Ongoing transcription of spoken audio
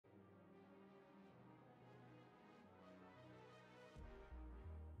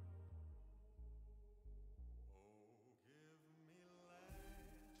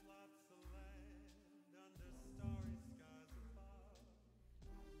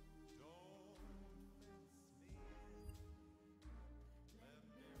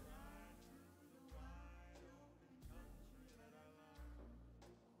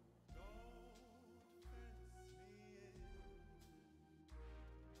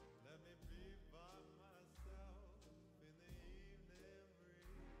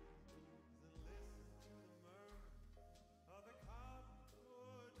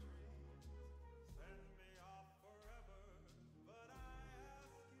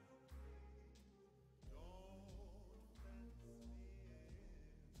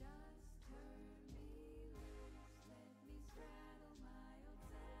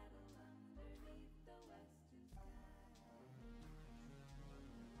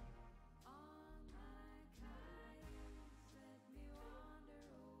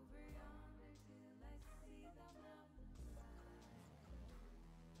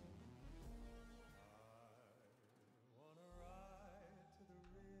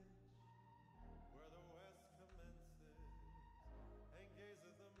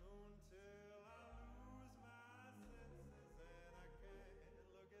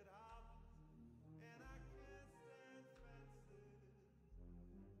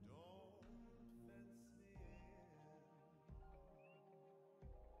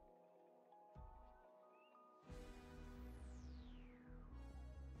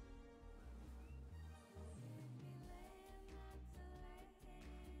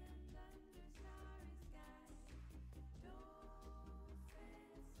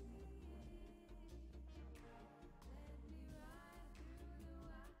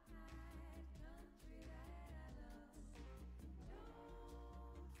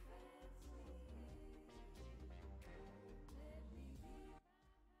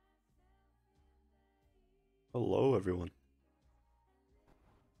everyone.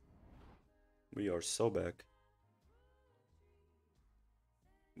 We are so back.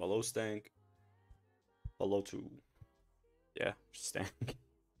 Hello, Stank. Hello to... Yeah, Stank.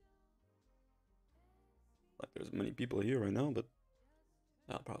 Like, there's many people here right now, but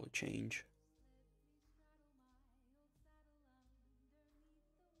that'll probably change.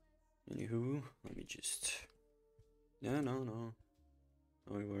 Anywho, let me just... Yeah, no. No,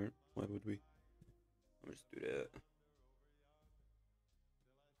 we weren't. Why would we? I'll just do that.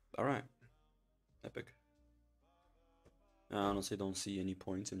 Alright. Epic. I honestly don't see any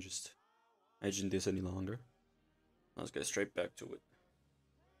point in just edging this any longer. Let's get straight back to it.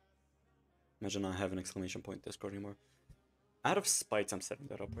 Imagine I have an exclamation point Discord anymore. Out of spite, I'm setting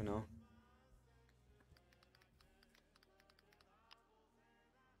that up right now.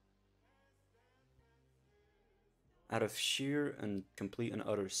 Out of sheer and complete and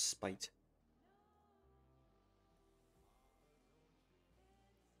utter spite.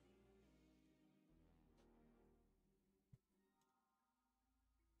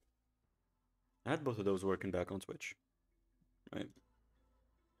 I had both of those working back on Twitch. Right.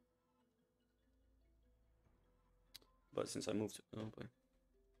 But since I moved... Oh boy.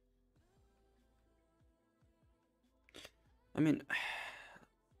 I mean...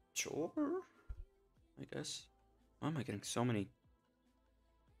 Sure? I guess. Why am I getting so many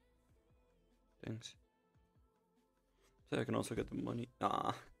things? So I can also get the money.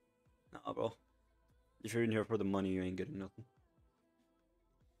 Nah, bro. If you're in here for the money, you ain't getting nothing.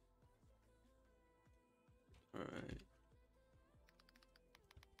 Alright.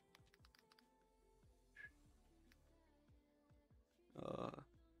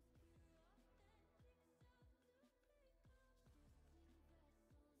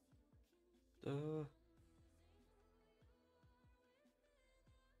 Done.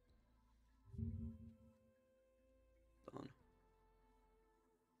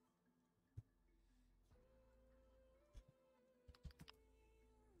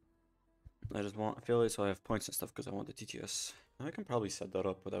 I feel like so I have points and stuff because I want the TTS. I can probably set that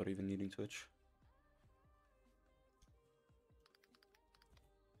up without even needing Twitch.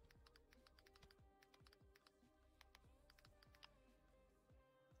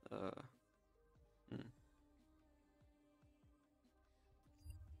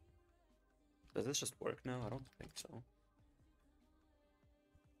 Does this just work now? I don't think so.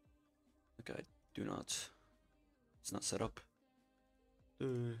 Okay, I do not. It's not set up.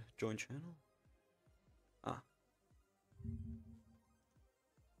 Join channel? Ah.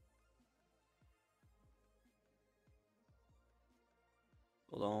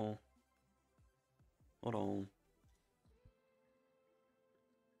 Hold on. Hold on.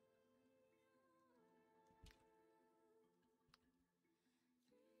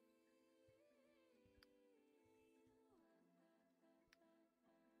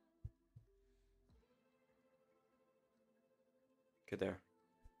 Okay, there.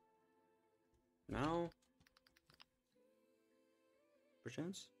 Now?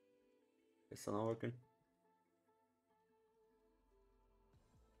 Perchance? It's still not working.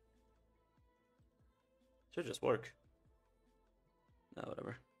 Should just work. No,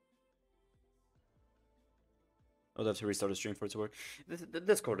 whatever. I'll have to restart the stream for it to work. The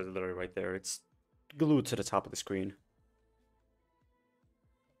Discord is literally right there. It's glued to the top of the screen.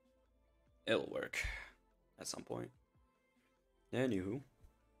 It'll work at some point. Anywho,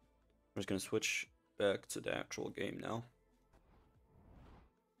 we're just gonna switch back to the actual game now.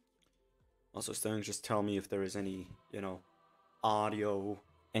 Also, Sterling, just tell me if there is any, audio,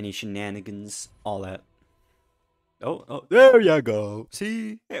 any shenanigans, all that. Oh, there you go.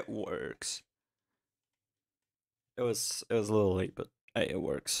 See, it works. It was a little late, but hey, it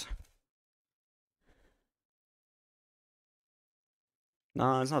works.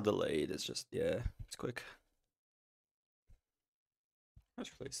 Nah, it's not delayed. It's just, yeah, it's quick.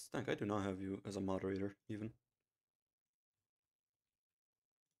 Actually, Stank, I do not have you as a moderator, even.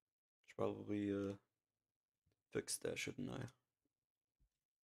 Should probably fix that, shouldn't I?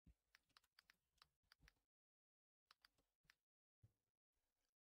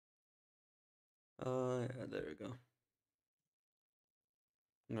 Yeah, there we go.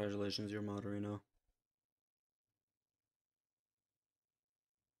 Congratulations, you're moderator now.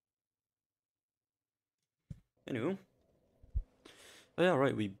 Anywho. Oh yeah,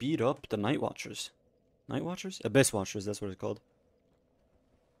 right, we beat up the Night Watchers. Night Watchers? Abyss Watchers, that's what it's called.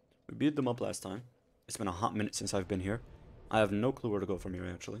 We beat them up last time. It's been a hot minute since I've been here. I have no clue where to go from here,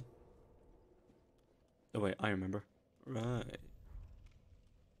 actually. Oh wait, I remember. Right.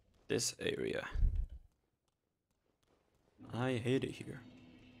 This area. I hate it here.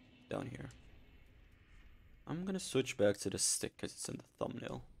 Down here. I'm gonna switch back to the stick because it's in the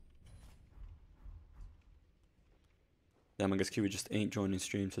thumbnail. Damn, I guess Kiwi just ain't joining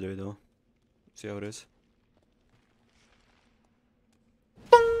stream today though. See how it is.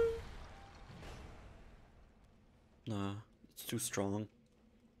 Nah, it's too strong.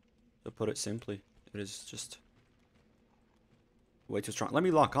 To put it simply, it is just way too strong. Let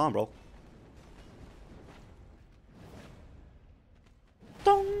me lock on, bro.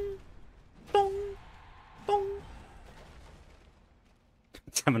 Dong, dong, dong.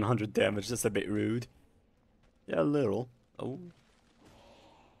 700 damage, that's a bit rude. Yeah, a little. Oh.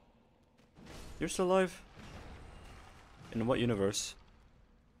 You're still alive? In what universe?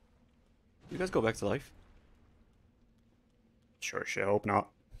 You guys go back to life? Sure shit, hope not.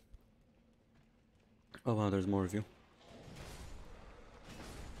 Oh wow, there's more of you.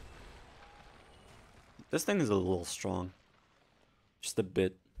 This thing is a little strong. Just a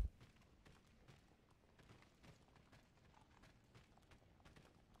bit.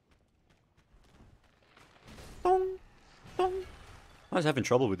 Dong, dong. I was having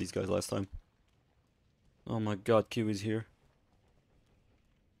trouble with these guys last time. Oh my god, Kiwi's here.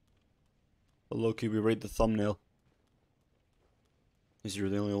 Hello, Kiwi, rate the thumbnail. Because you're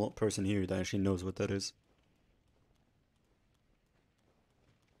the only person here that actually knows what that is.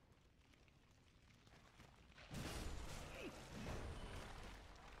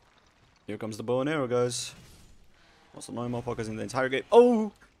 Here comes the bow and arrow, guys. Most annoying motherfuckers in the entire game.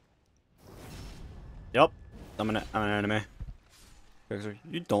 Oh! Yup. I'm an anime.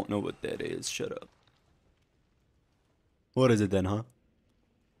 You don't know what that is. Shut up. What is it then, huh?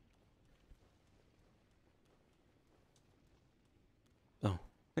 Oh, I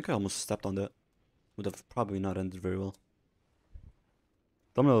think I almost stepped on that. Would have probably not ended very well.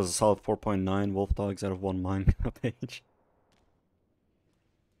 Thumbnail is a solid 4.9 wolf dogs out of 1 Minecraft page.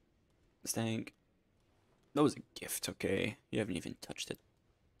 Stank. That was a gift, okay? You haven't even touched it.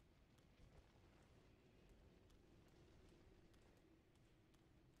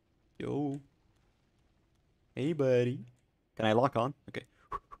 Yo. Hey, buddy. Can I lock on? Okay.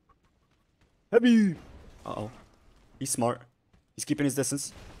 Heavy! Uh-oh. He's smart. He's keeping his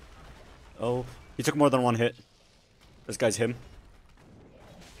distance. Oh, he took more than one hit. This guy's him.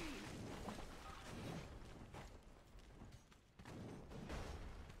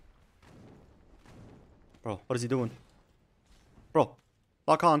 Bro, what is he doing? Bro,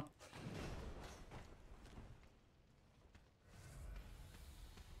 lock on.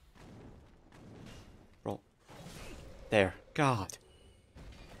 Bro. There. God.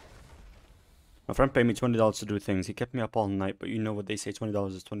 My friend paid me $20 to do things. He kept me up all night, but you know what they say,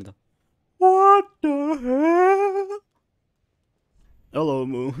 $20 is $20. What the hell? Hello,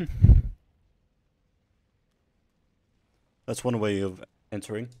 Moon. That's one way of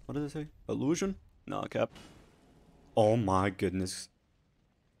entering. What did it say? Illusion? No, cap. Oh my goodness.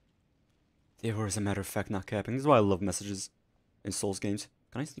 They were, as a matter of fact, not capping. This is why I love messages in Souls games.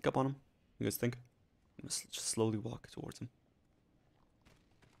 Can I sneak up on him? You guys think? Let's just slowly walk towards him.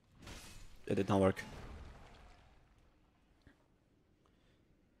 It did not work.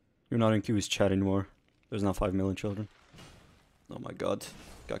 You're not in Kiwi's chat anymore. There's now 5 million children. Oh my god.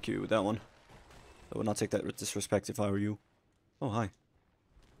 Got Kiwi with that one. I would not take that with disrespect if I were you. Oh, hi.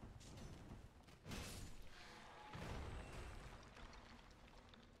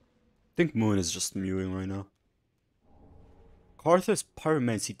 I think Moon is just mewing right now. Carthus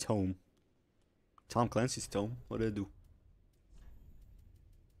Pyromancy Tome. Tom Clancy's tome. What did it do?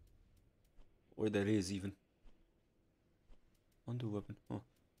 Or that is even. Undo weapon. Oh.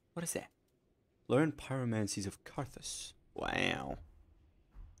 What is that? Learn pyromancies of Carthus. Wow.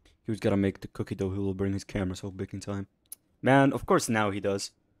 He was gotta make the cookie dough. He will bring his camera so big in time. Man, of course now he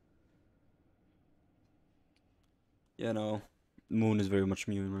does. Yeah, no. Moon is very much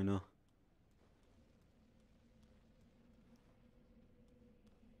mewing right now.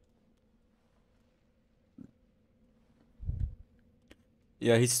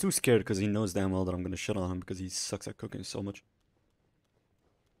 Yeah, he's too scared because he knows damn well that I'm gonna shit on him because he sucks at cooking so much.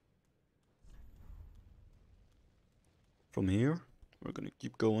 From here, we're gonna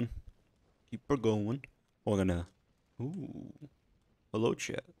keep going. Keep her going. We're gonna... Ooh. Hello,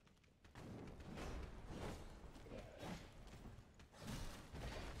 chat.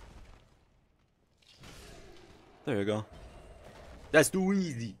 There you go. That's too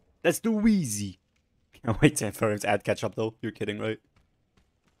easy. That's too easy. Can't wait for him to add ketchup though. You're kidding, right?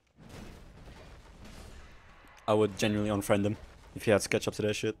 I would genuinely unfriend him if he adds ketchup to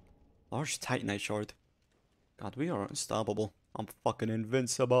that shit. Large Titanite shard. God, we are unstoppable. I'm fucking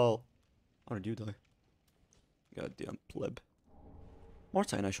invincible. How did you die? Goddamn pleb. More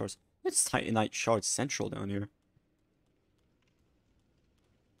Titanite shards. It's Titanite Shard Central down here.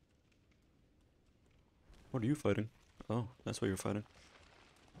 What are you fighting? Oh, that's what you're fighting.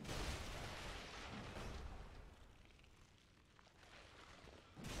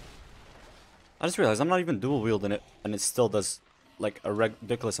 I just realized I'm not even dual wielding it, and it still does like a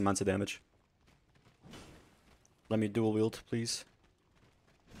ridiculous amount of damage. Let me dual wield, please.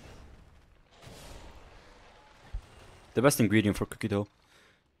 The best ingredient for cookie dough.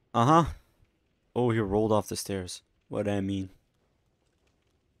 Uh-huh. Oh, he rolled off the stairs. What do I mean?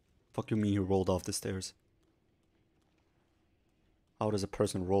 Fuck you mean he rolled off the stairs? How does a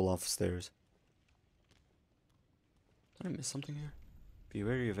person roll off stairs? Did I miss something here? Be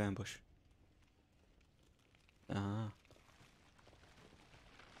wary of ambush. Ah.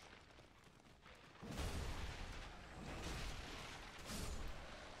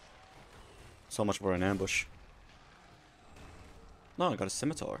 So much for an ambush. No, I got a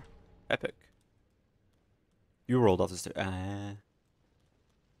scimitar. Epic. You rolled off the stairs. Ah.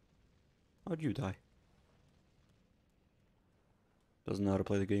 How'd you die? Doesn't know how to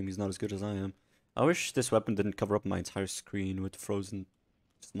play the game. He's not as good as I am. I wish this weapon didn't cover up my entire screen with frozen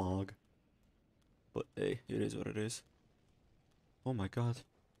smog. But hey, it is what it is. Oh my god.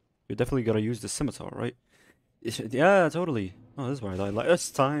 You definitely gotta use the scimitar, right? Yeah, totally. Oh, this is where I died. Like,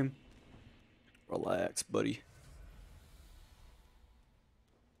 it's time. Relax, buddy.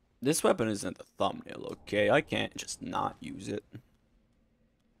 This weapon isn't the thumbnail, okay? I can't just not use it.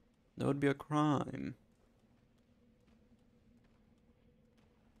 That would be a crime.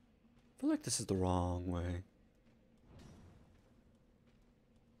 I feel like this is the wrong way.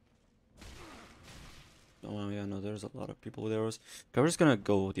 Oh yeah, no, there's a lot of people with arrows. Okay, we're just gonna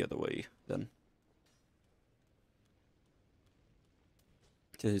go the other way, then.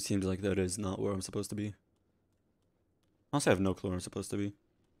 It seems like that is not where I'm supposed to be. Honestly, I have no clue where I'm supposed to be. I'm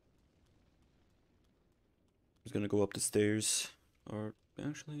just gonna go up the stairs. Or,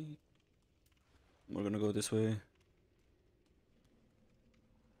 actually... We're gonna go this way.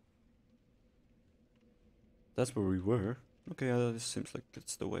 That's where we were. Okay, this seems like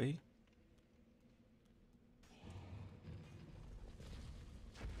it's the way.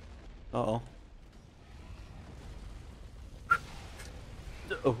 Uh-oh.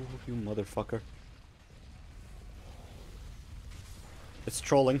 Oh, you motherfucker. It's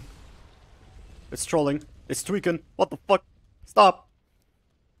trolling. It's trolling. It's tweaking. What the fuck? Stop.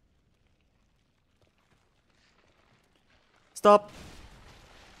 Stop.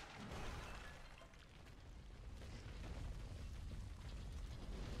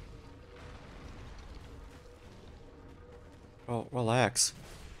 Oh, relax.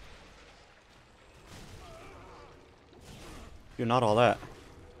 You're not all that.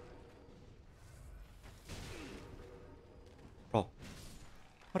 Bro.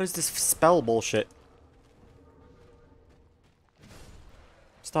 What is this spell bullshit?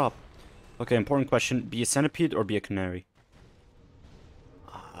 Stop. Okay, important question. Be a centipede or be a canary?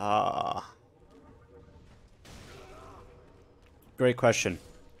 Ah. Great question.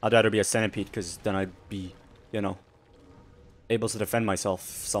 I'd rather be a centipede because then I'd be, you know, able to defend myself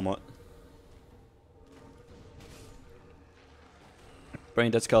somewhat.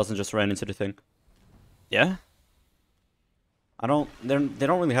 Brain dead skeleton just ran into the thing. Yeah? They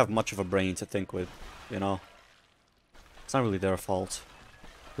don't really have much of a brain to think with, you know. It's not really their fault.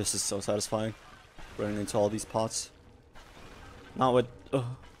 This is so satisfying. Running into all these pots. Not with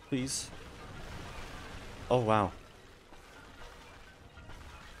please. Oh wow.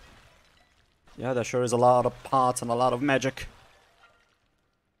 Yeah, there sure is a lot of pots and a lot of magic.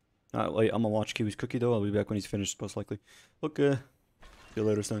 Alright, wait, I'm gonna watch Kiwi's cookie though. I'll be back when he's finished, most likely. Okay. See you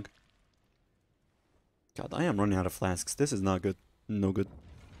later, Stunk. God, I am running out of flasks. This is not good. No good.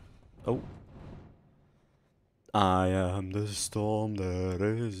 Oh. I am the storm that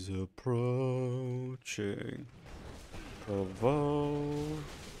is approaching. Provoke.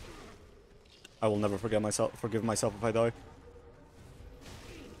 I will never forgive myself if I die.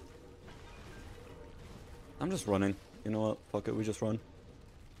 I'm just running. You know what? Fuck it, we just run.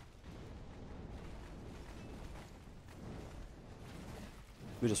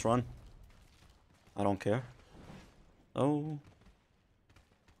 We just run. I don't care. Oh.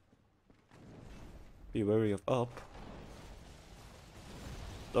 Be wary of up.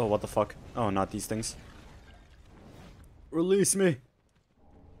 Oh, what the fuck? Oh, not these things. Release me!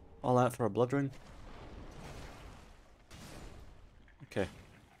 All that for a blood ring? Okay.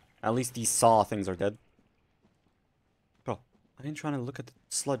 At least these saw things are dead. Bro, I ain't trying to look at the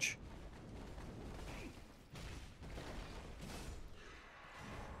sludge.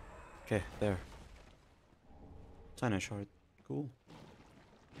 Okay, there. Titanite shard. Cool.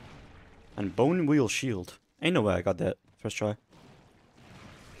 And bone wheel shield. Ain't no way I got that first try.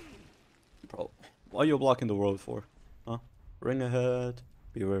 Bro, what are you blocking the road for? Huh? Ring ahead.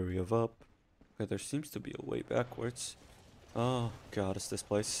 Be wary of up. Okay, there seems to be a way backwards. Oh god, it's this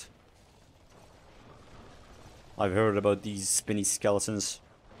place. I've heard about these spinny skeletons.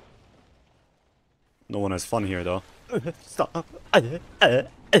 No one has fun here though. Stop.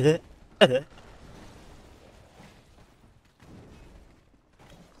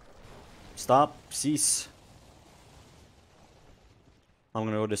 Stop. Cease. I'm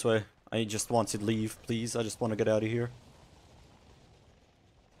gonna go this way. I just want to leave, please. I just want to get out of here.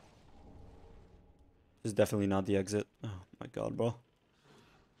 This is definitely not the exit. Oh my god, bro.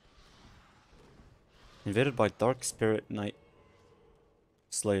 Invaded by Dark Spirit Knight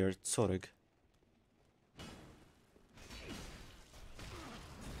Slayer Tsorig.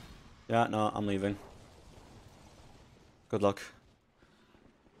 Yeah, no, I'm leaving. Good luck.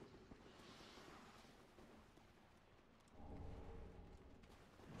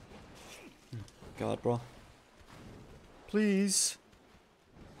 God, bro. Please.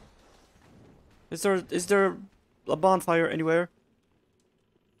 Is there a bonfire anywhere?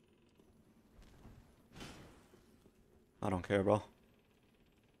 I don't care, bro.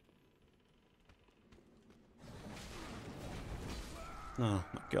 Oh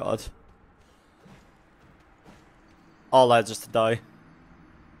my god. All that just to die.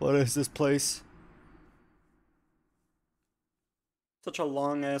 What is this place? Such a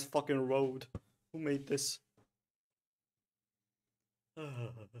long ass fucking road. Who made this? And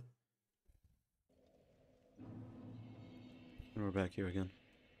we're back here again.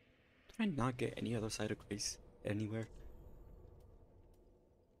 Did I not get any other side of grace anywhere?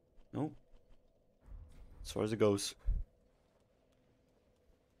 No. As far as it goes.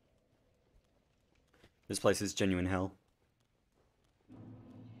 This place is genuine hell.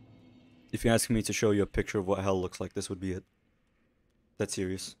 If you ask me to show you a picture of what hell looks like, this would be it. That's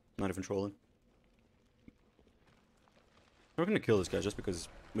serious. Not even trolling. We're gonna kill this guy just because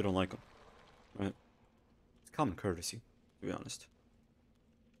we don't like him. Right? It's common courtesy, to be honest.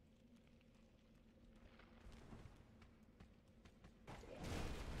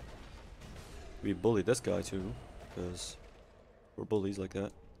 We bullied this guy too, because we're bullies like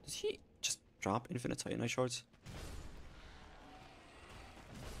that. Does he just drop infinite titanite shards?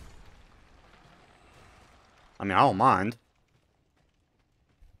 I mean, I don't mind.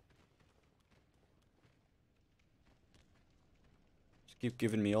 Just keep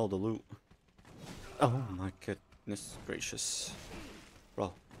giving me all the loot. Oh my goodness gracious.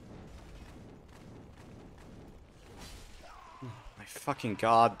 Bro. My fucking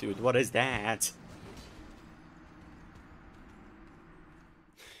god, dude, what is that?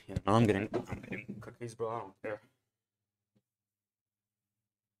 Yeah, no, I'm getting cookies, bro, I don't care.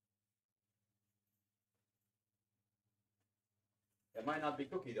 It might not be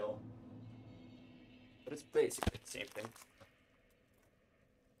cookie though. But it's basically the same thing.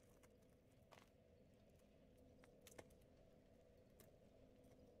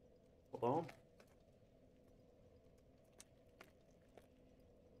 Hold on.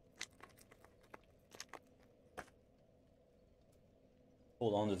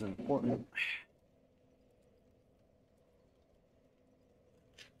 Hold on, this is important.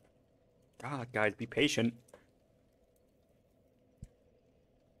 God, guys, be patient.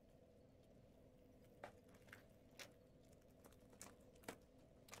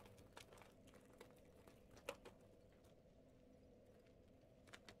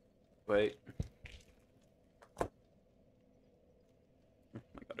 Wait. Oh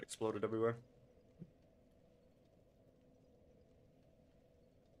my god, it exploded everywhere.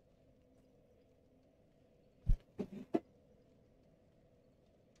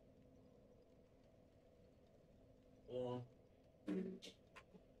 Hold on.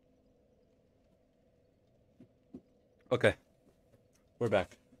 Okay. We're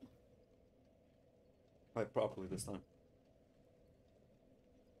back. Right, properly this time.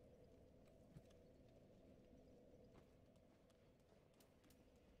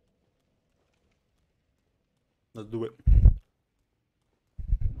 Let's do it.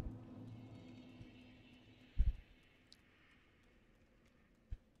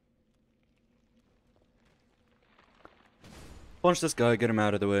 Punch this guy, get him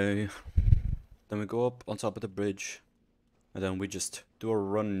out of the way. Then we go up on top of the bridge. And then we just do a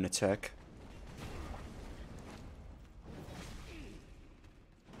run attack.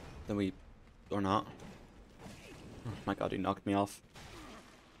 Then we... or not. Oh my god, he knocked me off.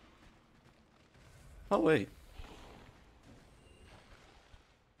 Oh wait.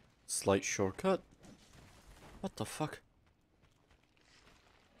 Slight shortcut? What the fuck?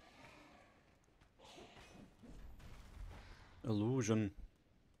 Illusion.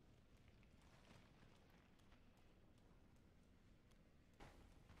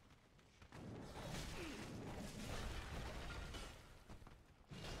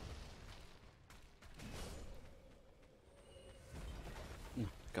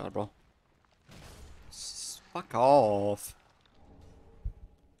 God, bro. Fuck off.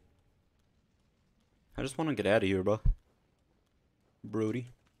 I just want to get out of here, bro. Brody.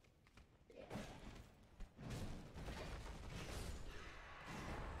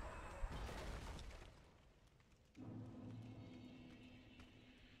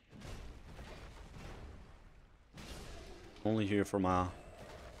 Only here for my... I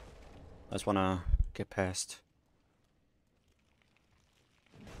just want to get past.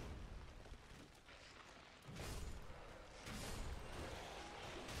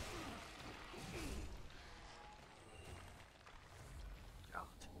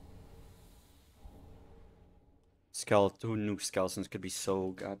 Who knew skeletons could be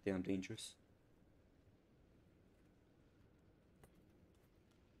so goddamn dangerous?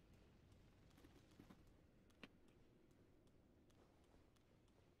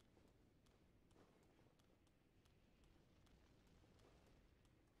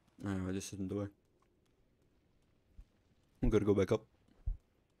 Anyway, this isn't the way. I'm gonna go back up.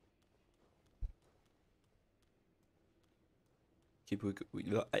 Keep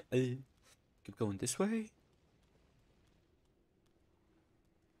going this way.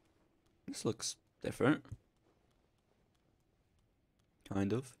 This looks different.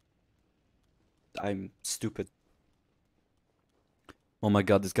 Kind of. I'm stupid. Oh my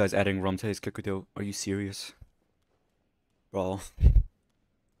god, this guy's adding rum to his Kikuto. Are you serious? Bro.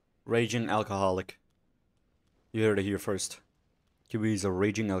 Raging alcoholic. You heard it here first. Kiwi is a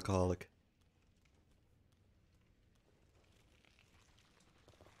raging alcoholic.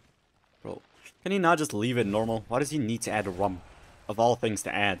 Bro. Can he not just leave it normal? Why does he need to add rum? Of all things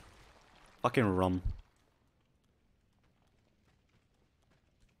to add. Fucking rum.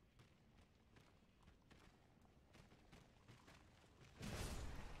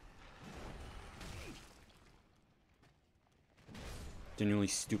 Genuinely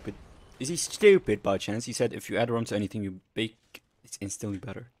stupid. Is he stupid by chance? He said if you add rum to anything you bake, it's instantly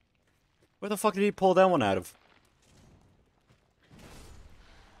better. Where the fuck did he pull that one out of?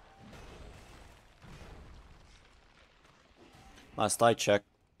 Last I checked,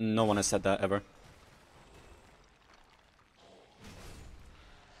 no one has said that ever.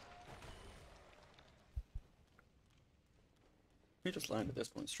 He just lying at this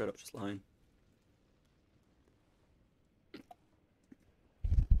point, straight up just lying.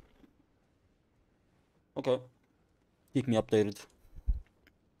 Okay. Keep me updated.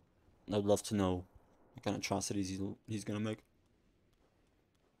 I'd love to know what kind of atrocities he's gonna make.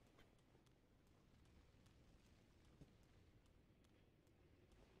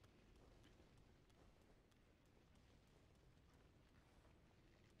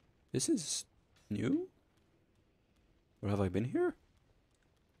 This is new? Or have I been here?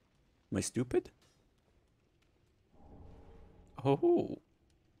 Am I stupid? Oh.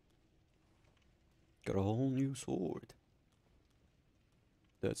 Got a whole new sword.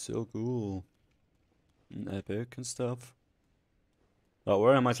 That's so cool. And epic and stuff. Oh,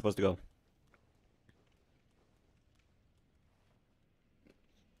 where am I supposed to go?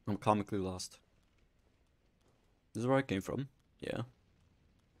 I'm comically lost. This is where I came from. Yeah.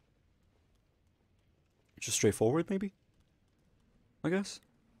 Just straightforward, maybe? I guess.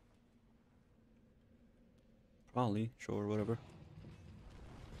 Probably. Sure, whatever.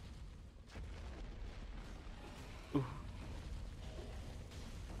 Ooh.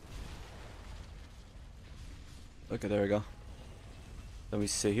 Okay, there we go. Then we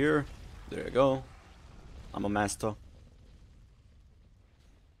sit here. There you go. I'm a master.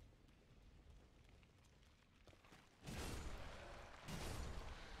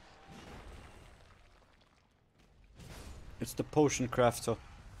 It's the potion crafter.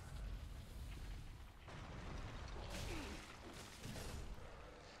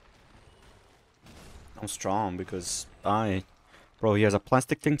 I'm strong because Bro, he has a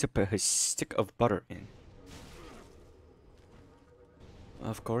plastic thing to put his stick of butter in.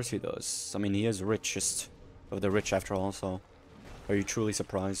 Of course he does. I mean, he is richest of the rich after all, so... Are you truly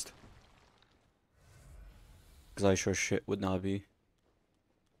surprised? Because I sure shit would not be.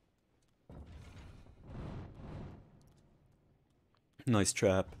 Nice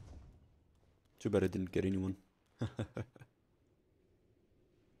trap. Too bad I didn't get anyone. That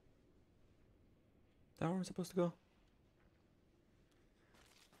where I'm supposed to go?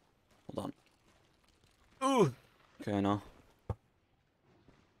 Hold on. Ooh! Okay, I know.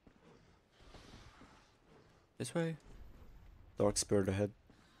 This way? Dark Spirit ahead.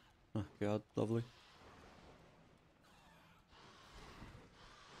 Oh god, lovely.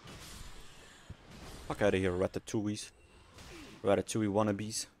 Fuck out of here, Ratatouilles. Ratatouille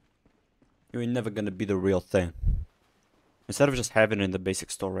wannabes. You ain't never gonna be the real thing. Instead of just having it in the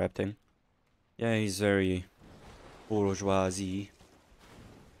basic store wrap thing. Yeah, he's very bourgeoisie.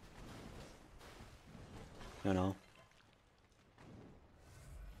 You know.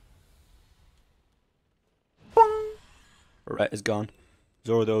 Boing! Rat is gone.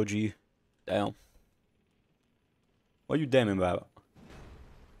 Zoro the OG. Damn. What are you damning about?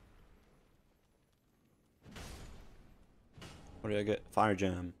 What did I get? Fire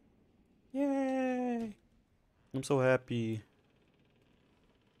Jam. Yay! I'm so happy.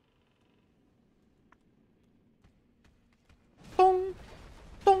 Dong!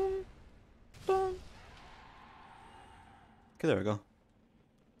 Dong! Dong! Okay, there we go.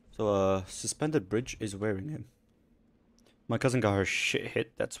 So, Suspended Bridge is wearing him. My cousin got her shit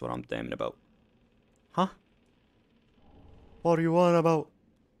hit, that's what I'm damning about. Huh? What are you on about?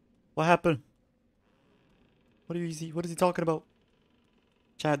 What happened? What is he talking about?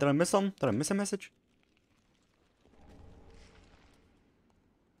 Chad, did I miss something? Did I miss a message?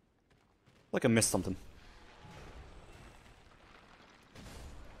 Like I missed something.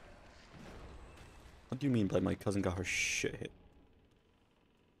 What do you mean by my cousin got her shit hit?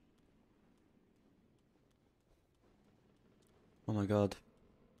 Oh my god.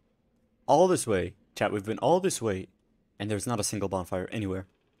 All this way. Chat, we've been all this way. And there's not a single bonfire anywhere.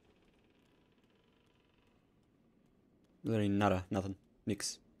 Literally nada. Nothing.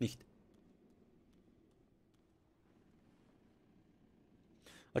 Nix. Nicht.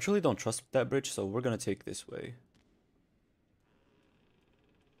 I truly don't trust that bridge, so we're gonna take this way.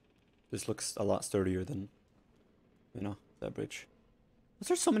 This looks a lot sturdier than, you know, that bridge. Why is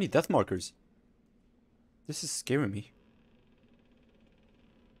there so many death markers? This is scaring me.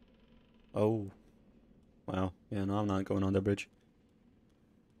 Oh. Wow. Yeah, no, I'm not going on that bridge.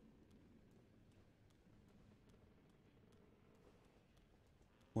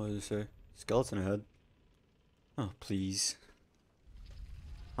 What does it say? Skeleton ahead. Oh, please.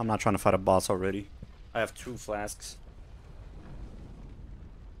 I'm not trying to fight a boss already. I have 2 flasks.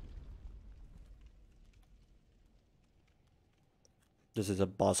 This is a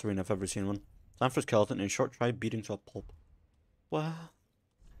boss arena if I've ever seen one. Time for skeleton and short try beating to a pulp. What?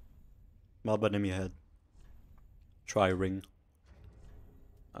 Mob enemy ahead. Try ring.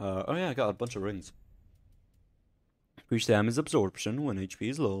 Oh yeah, I got a bunch of rings. Increase damage absorption when HP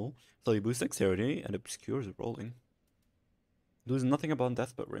is low. Slowly boost dexterity and obscures rolling. Lose nothing upon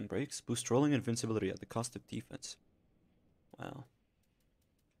death but ring breaks. Boost rolling invincibility at the cost of defense. Wow.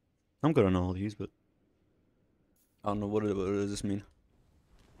 I'm good on all these, but I don't know what does this mean.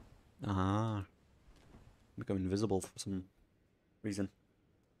 Ah. Become invisible for some reason.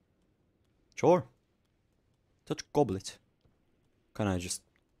 Sure. Touch goblet. Can I just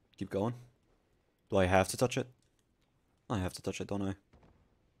keep going? Do I have to touch it? I have to touch it, don't I?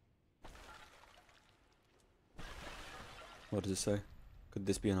 What does it say? Could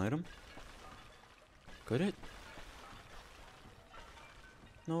this be an item? Could it?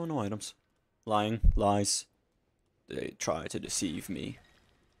 No, no items. Lying. Lies. They try to deceive me.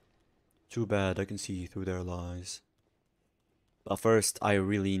 Too bad I can see through their lies. But first, I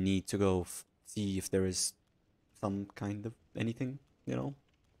really need to go see if there is some kind of anything, you know?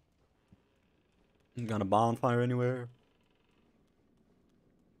 Got a bonfire anywhere?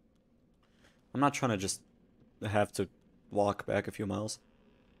 I'm not trying to just have to walk back a few miles.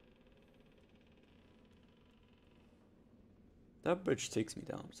 That bridge takes me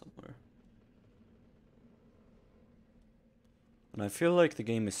down somewhere. And I feel like the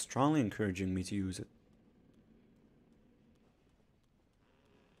game is strongly encouraging me to use it.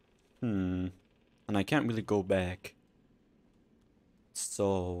 And I can't really go back.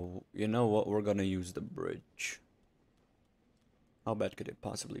 So, you know what? We're gonna use the bridge. How bad could it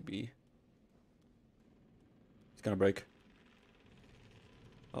possibly be? It's gonna break.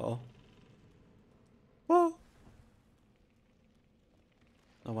 Uh-oh. Oh!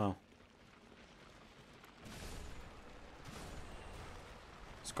 Oh, wow.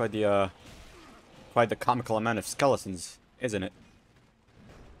 It's quite the comical amount of skeletons, isn't it?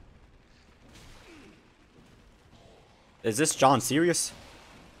 Is this John serious?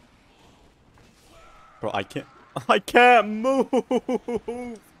 Bro, I can't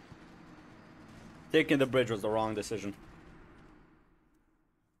move! Taking the bridge was the wrong decision.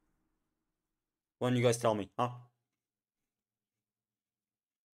 Why don't you guys tell me, huh?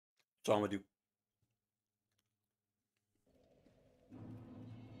 What's wrong with you?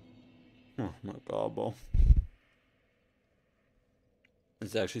 Oh my god, bro.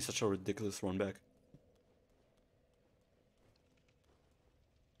 It's actually such a ridiculous run back.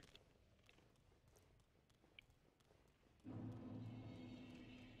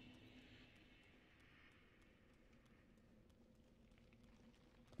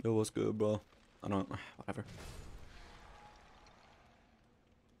 Yo, what's good, bro? I don't... whatever.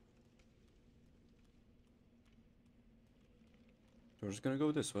 We're just gonna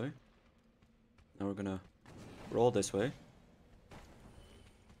go this way. Now we're gonna roll this way.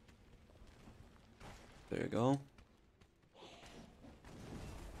 There you go.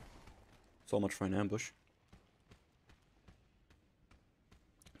 So much for an ambush.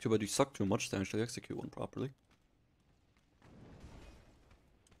 Too bad you suck too much to actually execute one properly.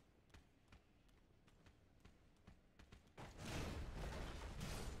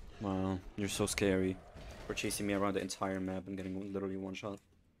 Wow, you're so scary. For chasing me around the entire map and getting literally one shot.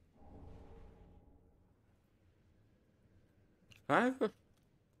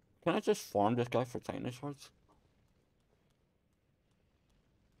 Can I just farm this guy for Titanite shards?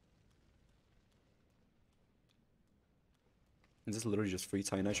 Is this literally just free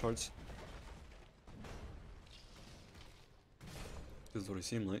Titanite shards? This is what it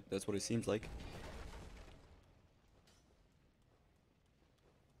seems like. That's what it seems like.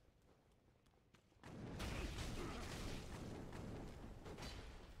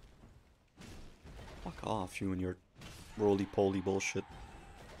 Fuck off, you and your roly-poly bullshit.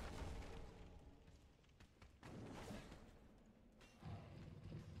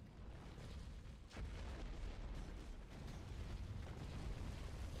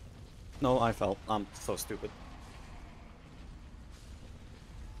 No, I fell. I'm so stupid.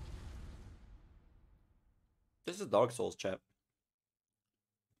 This is Dark Souls, chat.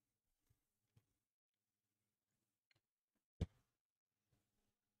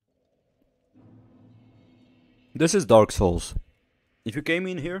 This is Dark Souls. If you came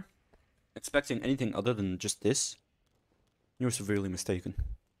in here expecting anything other than just this, you're severely mistaken.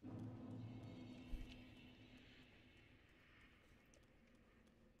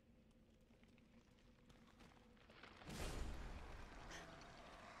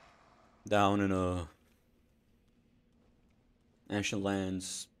 Down in a Ancient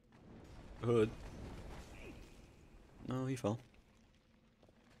Lands hood. No, he fell.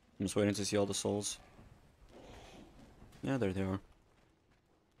 I'm just waiting to see all the souls. Yeah, there they are.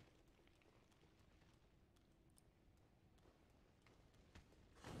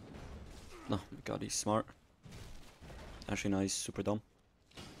 Oh my god, he's smart. Actually, no, he's super dumb.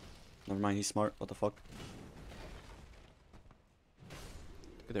 Never mind, he's smart. What the fuck?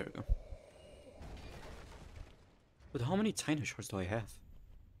 Okay, there we go. But how many Titanite shards do I have?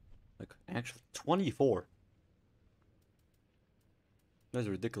 Like, actually, 24. That's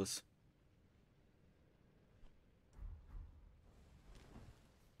ridiculous.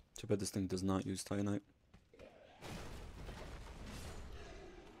 Too bad this thing does not use Titanite.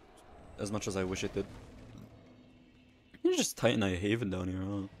 As much as I wish it did. You just Titanite Haven down here,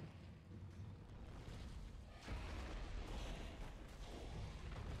 huh?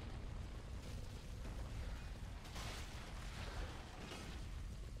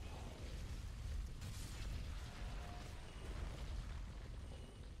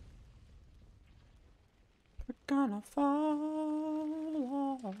 We're gonna fall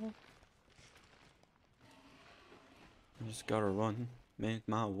off. I just gotta run, make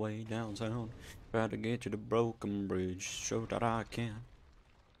my way downtown. Try to get to the broken bridge, so that I can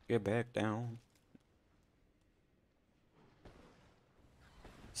get back down.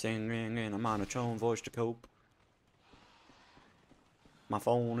 Singing in a monotone voice to cope. My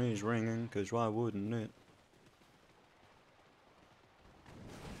phone is ringing, cause why wouldn't it?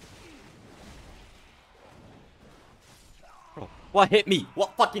 Bro, what hit me?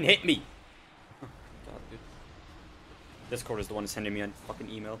 What fucking hit me? God, dude. Discord is the one sending me a fucking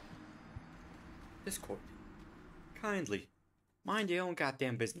email. Discord. Kindly. Mind your own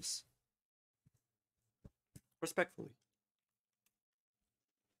goddamn business. Respectfully.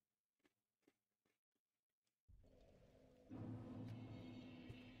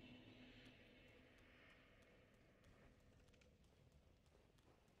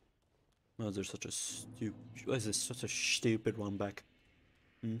 Why is there such a why is this such a stupid one back?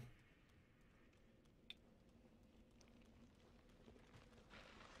 Hmm?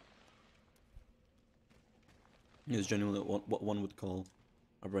 It's genuinely what one would call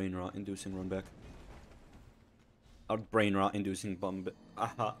a brain rot inducing run back. A brain rot inducing bum.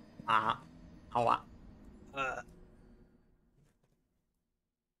 Aha. Ah. How?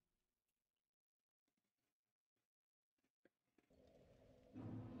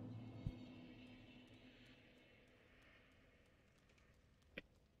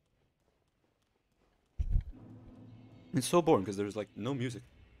 It's so boring because there's like no music.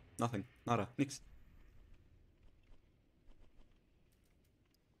 Nothing. Nada. Nix.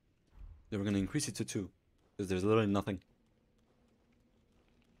 They were gonna increase it to 2. Because there's literally nothing.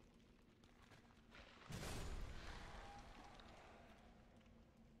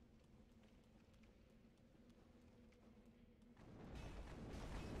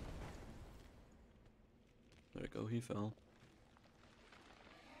 There we go, he fell.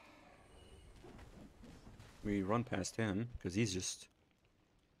 We run past him, because he's just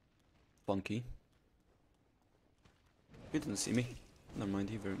funky. He didn't see me. Never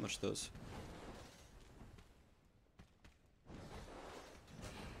mind, he very much does.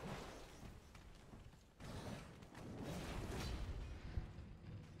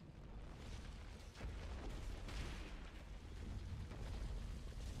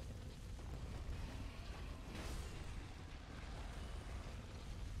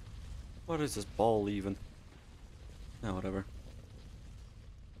 What is this ball even? Nah, whatever.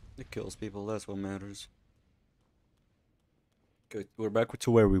 It kills people, that's what matters. Good, we're back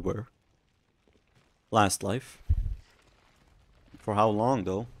to where we were. Last life. For how long,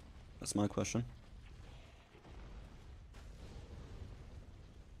 though? That's my question.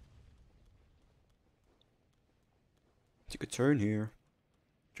 Take a turn here.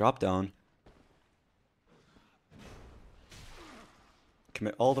 Drop down.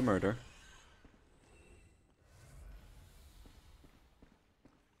 Commit all the murder.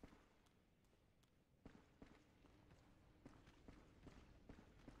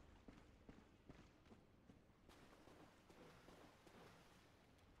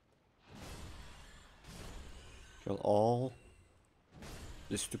 Kill all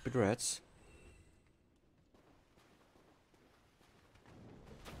the stupid rats.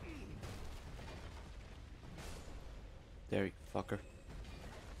 There you fucker.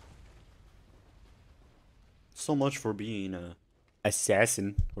 So much for being a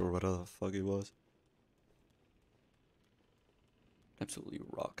assassin, or whatever the fuck it was. Absolutely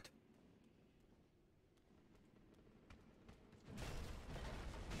rocked.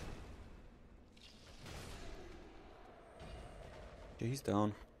 Yeah, he's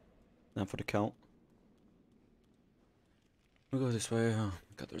down. Now for the count. We go this way. Oh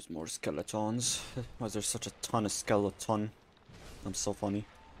god, there's more skeletons. Why is there such a ton of skeleton? I'm so funny.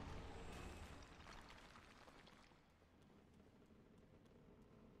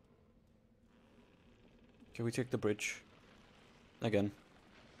 Can we take the bridge? Again.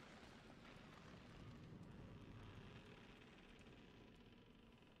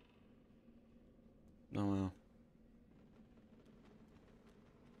 No. Oh.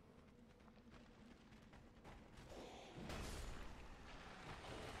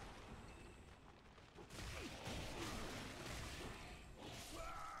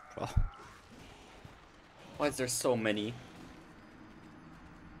 Why is there so many?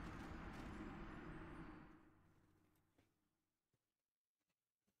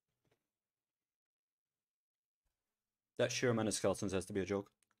 That sheer amount of skeletons has to be a joke.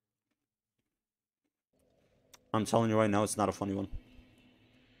 I'm telling you right now, it's not a funny one.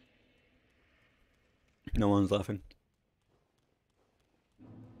 No one's laughing.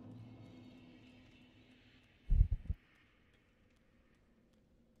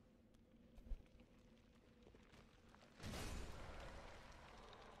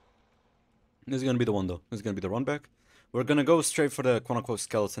 This is gonna be the one though. This is gonna be the run back. We're gonna go straight for the quote-unquote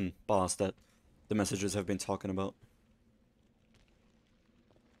skeleton boss that the messages have been talking about.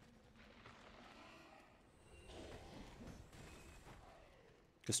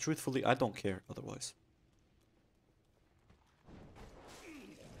 Because truthfully, I don't care otherwise.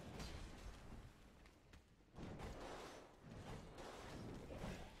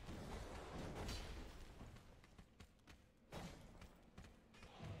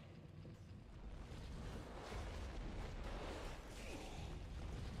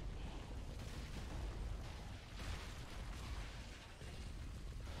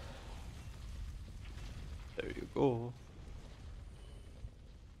 There you go.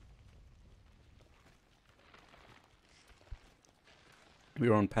 We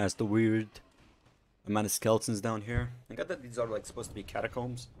run past the weird amount of skeletons down here. I got that these are like supposed to be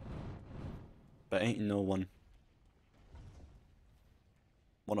catacombs, but ain't no one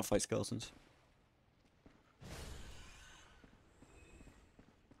wanna fight skeletons.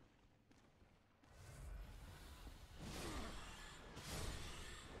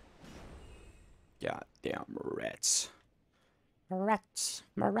 Goddamn rats. Rats.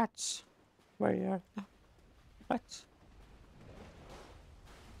 My rats. Where are the rats?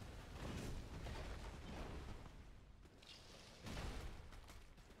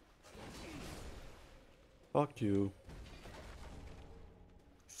 Fuck you.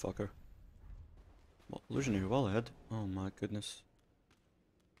 fucker. Well, illusionary wall ahead. Oh my goodness.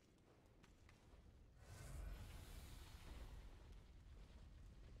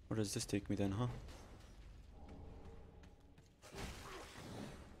 Where does this take me then, huh?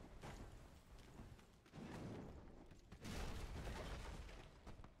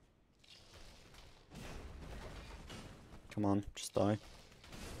 Come on, just die.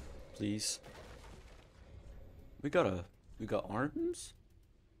 Please. We got arms?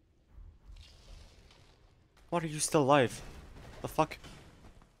 Why are you still alive? The fuck?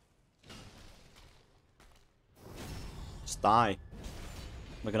 Just die.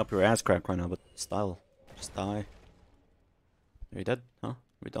 Looking up your ass crack right now, but still. Just die. Are you dead? Huh? Are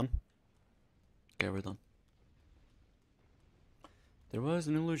we done? Okay, we're done. There was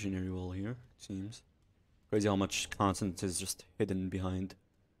an illusionary wall here, it seems. Crazy how much content is just hidden behind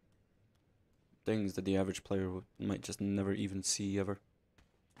things that the average player might just never even see ever.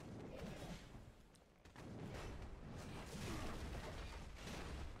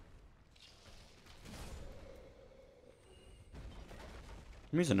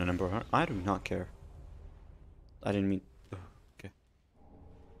 I'm using an Ember Heart. I do not care. I didn't mean... Ugh, okay.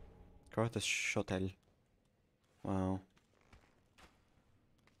 Karthus Shotel. Wow.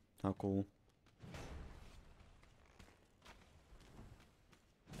 How cool.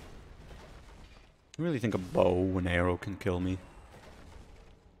 I really think a bow and arrow can kill me.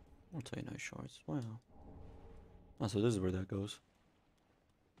 I'll tell you, nice shards. Wow. Oh, so this is where that goes.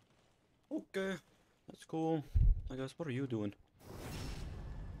 Okay. That's cool. I guess, what are you doing?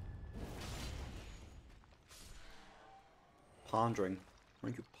 Pondering.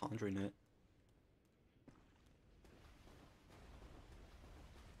 Aren't you pondering it?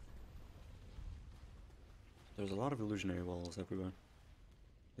 There's a lot of illusionary walls everywhere,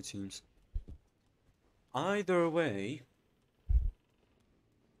 it seems. Either way...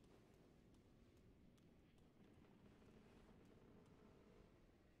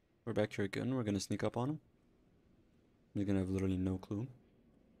 We're back here again. We're gonna sneak up on him. He's gonna have literally no clue.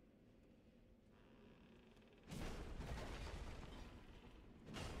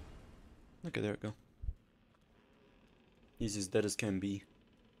 Okay, there we go. He's as dead as can be.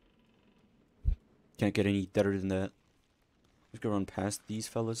 Can't get any deader than that. Just gonna run past these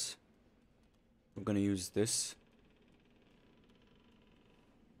fellas. We're gonna use this.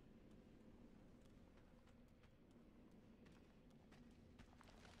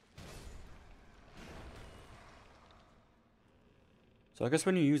 So I guess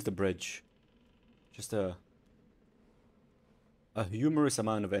when you use the bridge, just a humorous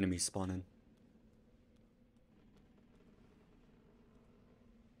amount of enemies spawn in.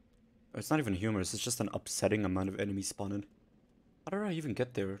 Or it's not even humorous, it's just an upsetting amount of enemies spawn in. How did I even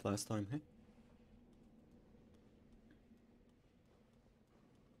get there last time, hey?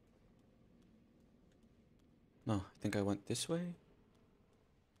 No, I think I went this way?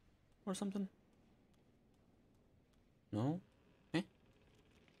 Or something? No? Eh?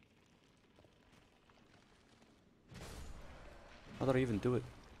 How did I even do it?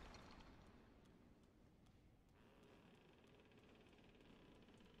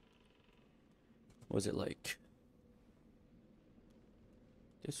 Was it like...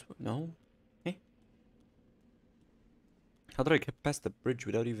 this way? No? Eh? How did I get past the bridge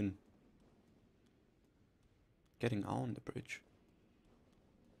without even... getting on the bridge?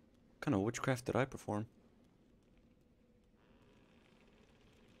 What kind of witchcraft did I perform?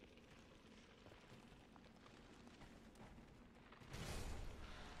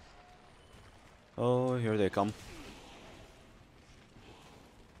 Oh, here they come.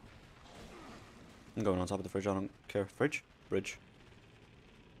 I'm going on top of the fridge, I don't care. Fridge? Bridge.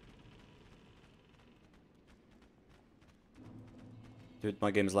 Dude, my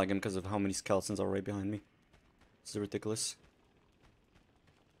game is lagging because of how many skeletons are right behind me. This is ridiculous.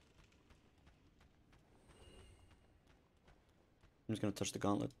 I'm just gonna touch the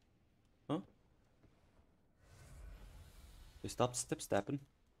gauntlet. Huh? They stopped step-stapping.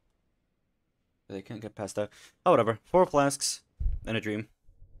 They can't get past that. Oh, whatever. 4 flasks and a dream.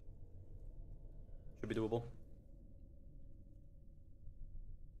 Should be doable.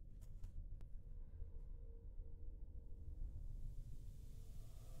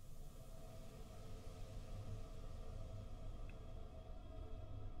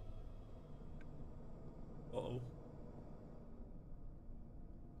 Uh-oh.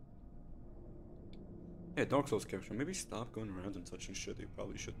 Yeah, Dark Souls character. Maybe stop going around and touching shit that you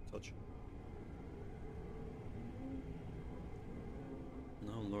probably shouldn't touch.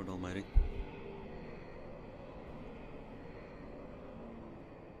 No, Lord Almighty.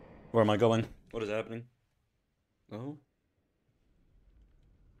 Where am I going? What is happening? Oh?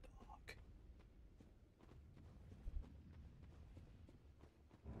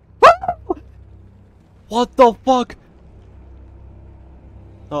 What the fuck?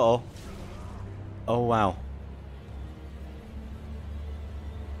 Uh-oh. Oh, wow.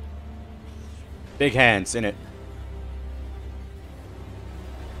 Big hands, innit?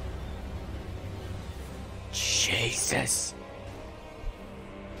 Jesus.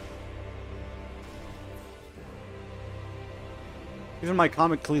 Even my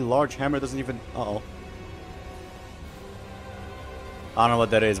comically large hammer doesn't even... Uh-oh. I don't know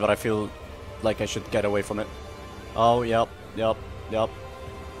what that is, but I feel like I should get away from it. Oh, yep, yep, yep.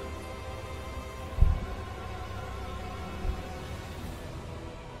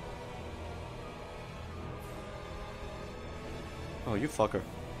 Oh, you fucker.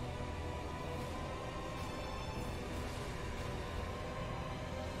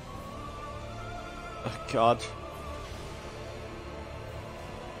 Oh, God.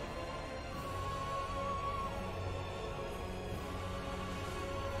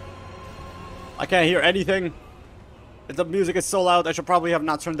 I can't hear anything. The music is so loud, I should probably have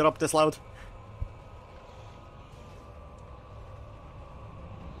not turned it up this loud.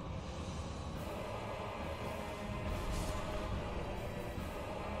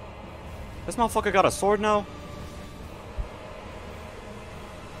 This motherfucker got a sword now?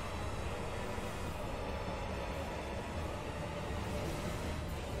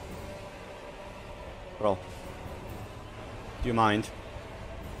 Bro. Do you mind?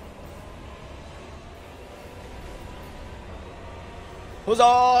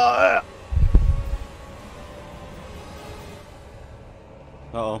 Huzzah!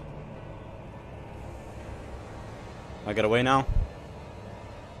 Uh-oh. I get away now?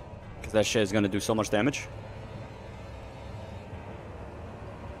 Because that shit is gonna do so much damage.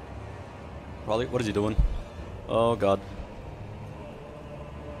 Probably. What is he doing? Oh, God.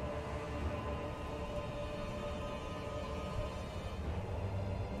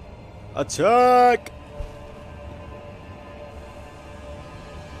 Attack!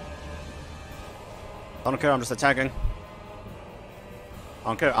 I don't care, I'm just attacking. I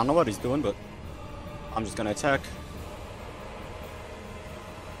don't care, I don't know what he's doing, but I'm just gonna attack.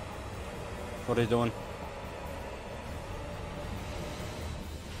 What are you doing?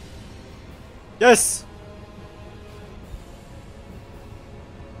 Yes!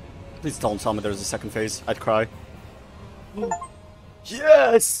 Please don't tell me there's a second phase. I'd cry.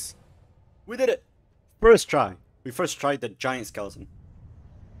 Yes! We did it! First try. We first tried the giant skeleton.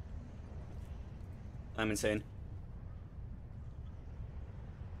 I'm insane.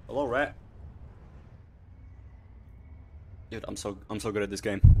 Hello, rat. Dude, I'm so good at this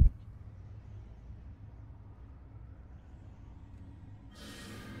game.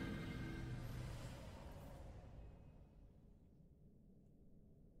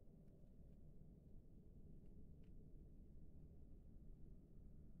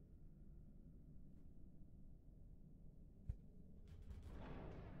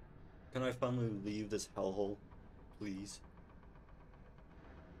 Can I finally leave this hellhole, please?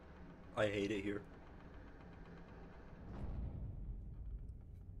 I hate it here.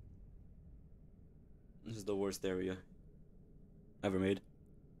 This is the worst area ever made.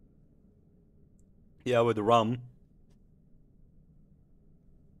 Yeah, with the rum.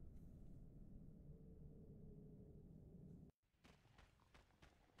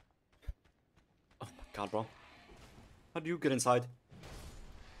 Oh my God, bro. How do you get inside?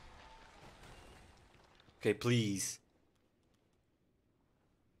 Okay, please.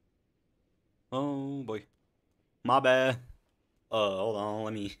 Oh boy. My bad. Hold on,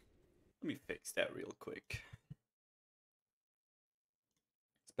 let me fix that real quick.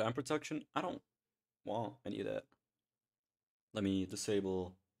 Spam protection? I don't want any of that. Let me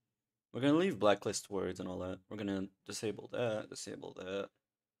disable. We're gonna leave blacklist words and all that. We're gonna disable that, disable that,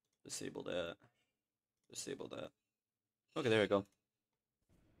 disable that, disable that. Okay, there we go.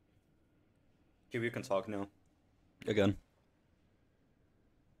 Okay, we can talk now. Again.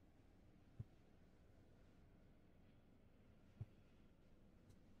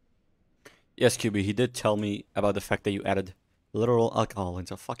 Yes, QB, he did tell me about the fact that you added literal alcohol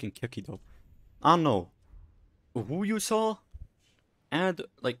into fucking cookie dough. I don't know who you saw add,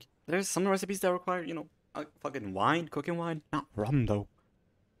 like, there's some recipes that require, you know, fucking wine, cooking wine, not rum though.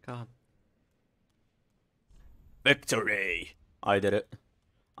 God. Victory! I did it.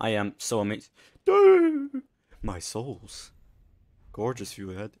 I am so amazed. My souls. Gorgeous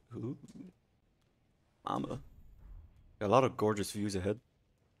view ahead. Ooh. Mama. Got a lot of gorgeous views ahead.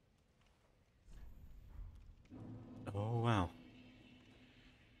 Oh, wow.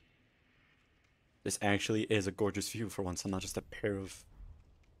 This actually is a gorgeous view for once, and not just a pair of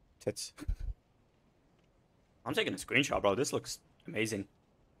tits. I'm taking a screenshot, bro. This looks amazing.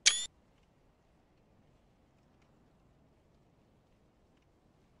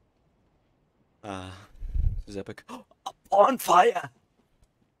 This is epic. A bonfire!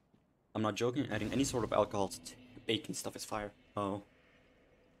 I'm not joking, adding any sort of alcohol to baking stuff is fire. Oh.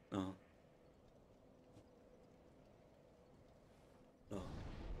 Oh. Oh.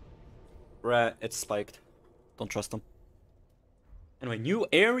 Rat, it's spiked. Don't trust them. Anyway, new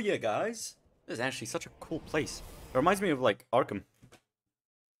area, guys. This is actually such a cool place. It reminds me of, like, Arkham.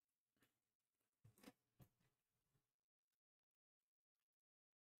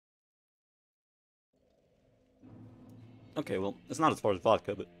 Okay, well, it's not as far as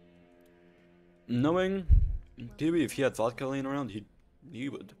vodka, but... Knowing... Maybe if he had vodka laying around, he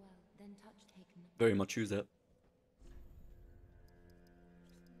would very much use that.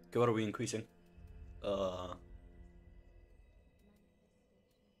 Okay, what are we increasing? Some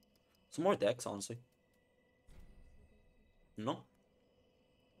more decks, honestly. No.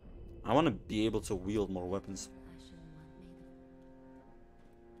 I want to be able to wield more weapons.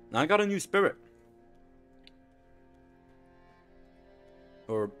 I got a new spirit.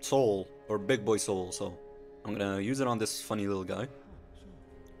 Or soul. Or big boy soul, so... I'm gonna use it on this funny little guy.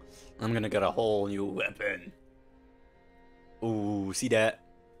 I'm gonna get a whole new weapon. Ooh, see that?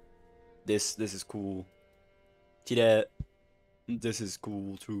 This is cool. See that? This is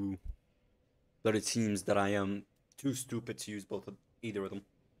cool too. But it seems that I am too stupid to use both of either of them.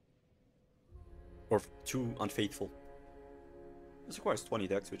 Or too unfaithful. This requires 20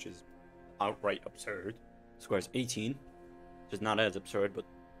 decks, which is outright absurd. This requires 18. Which is not as absurd, but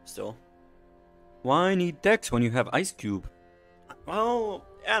still. Why need decks when you have Ice Cube? Well,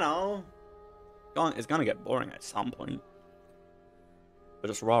 you know. It's gonna get boring at some point. But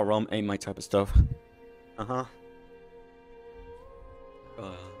just raw rum ain't my type of stuff. Uh-huh.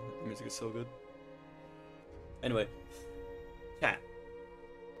 The music is so good. Anyway. Yeah.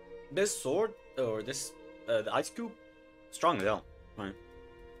 This sword, or this, the Ice Cube, strong as hell. Right.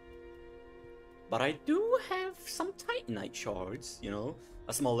 But I do have some Titanite shards, you know?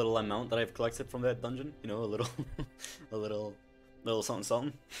 A small little amount that I've collected from that dungeon. You know, a little, a little something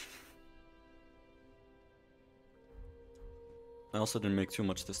something. I also didn't make too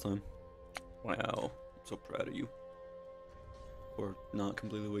much this time. Wow, I'm so proud of you. For not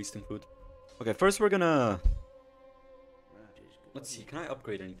completely wasting food. Okay, first we're gonna... Let's see, can I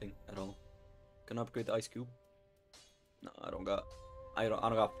upgrade anything at all? Can I upgrade the Ice Cube? No, I don't got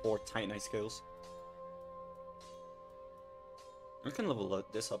 4 Titanite scales. I can level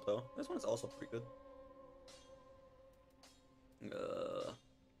this up though. This one is also pretty good.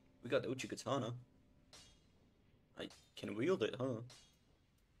 We got the Uchi Katana. I can wield it, huh?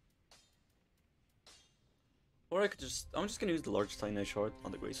 Or I could I'm just gonna use the large Titanite shard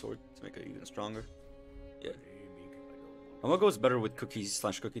on the Grey Sword to make it even stronger. Yeah. And what goes better with cookie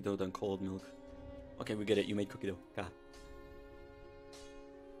dough than cold milk? Okay, we get it. You made cookie dough. God.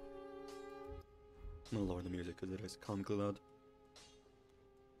 I'm gonna lower the music because it is comically loud.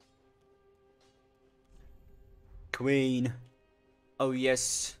 Queen. Oh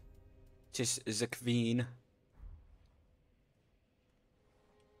yes. This is a queen.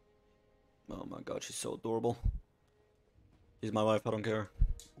 Oh my god, she's so adorable. She's my wife, I don't care.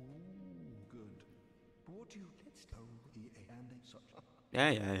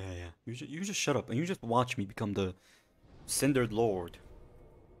 Yeah. You just shut up and you just watch me become the Cindered Lord.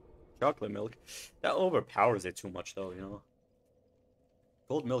 Chocolate milk. That overpowers it too much though, you know.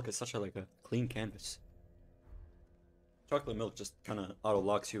 Gold milk is such a clean canvas. Chocolate milk just kinda auto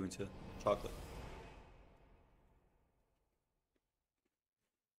locks you into chocolate.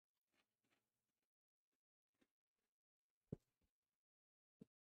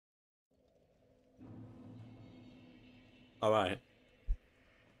 Alright.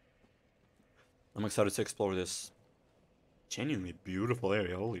 I'm excited to explore this genuinely beautiful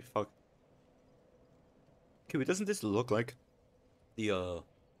area. Holy fuck. Okay, wait, doesn't this look like the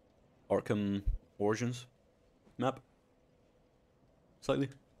Arkham Origins map? Slightly.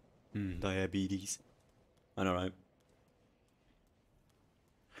 Diabetes. I know, right?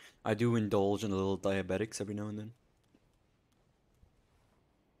 I do indulge in a little diabetics every now and then.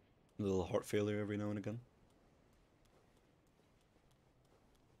 A little heart failure every now and again.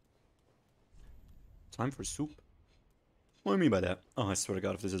 Time for soup? What do you mean by that? Oh, I swear to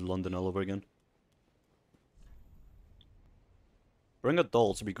god, if this is London all over again. Bring a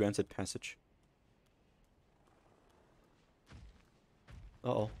doll to be granted passage.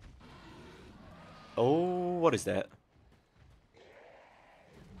 Uh-oh. Oh, what is that?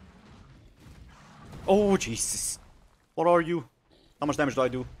 Oh, Jesus. What are you? How much damage do I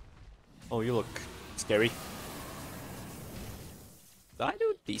do? Oh, you look scary. Did I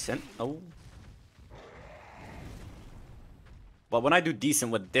do decent? Oh. But when I do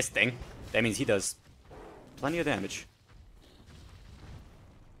decent with this thing, That means he does plenty of damage.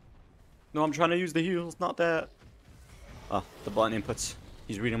 No, I'm trying to use the heals, not that. Oh, the button inputs.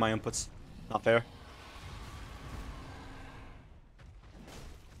 He's reading my inputs. Not fair.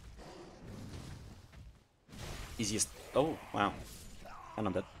 Easiest. Oh, wow. And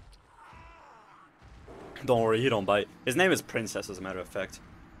I'm dead. Don't worry, he don't bite. His name is Princess, as a matter of fact.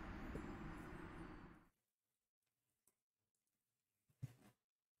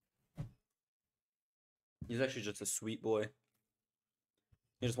 He's actually just a sweet boy.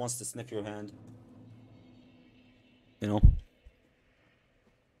 He just wants to sniff your hand. You know?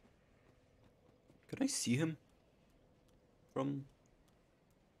 Could I see him from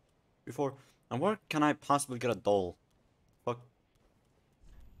before? And where can I possibly get a doll? Fuck.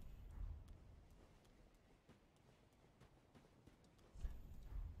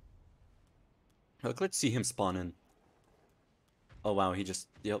 Look, let's see him spawn in. Oh wow, he just,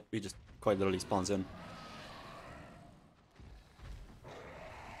 yep, he just quite literally spawns in.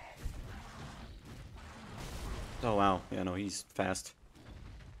 Oh wow, yeah, no, he's fast.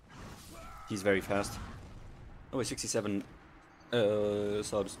 He's very fast. Oh wait, 67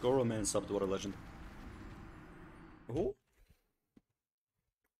 subs. Goro Man subbed, what a legend. Oh?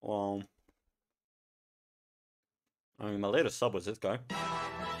 Well, I mean, my latest sub was this guy.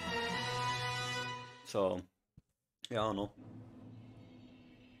 So, yeah, I don't know.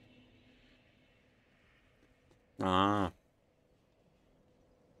 Ah.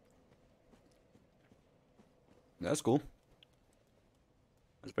 That's cool.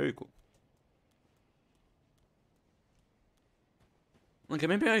 That's very cool. Okay,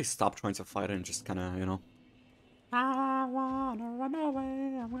 maybe I stop trying to fight and just kind of, you know. I wanna run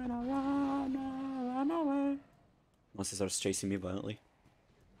away, I'm gonna run away. Unless he starts chasing me violently.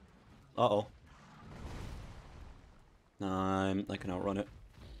 Uh-oh. I can outrun it.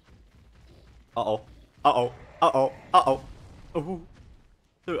 Uh-oh. Uh-oh. Uh-oh. Uh-oh. Oh.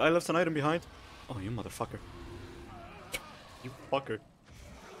 Dude, I left an item behind. Oh, you motherfucker. You fucker.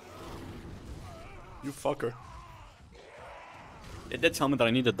 You fucker. It did tell me that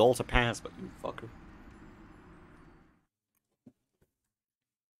I need a doll to pass, but you fucker.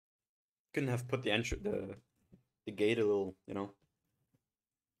 Couldn't have put the gate a little, you know,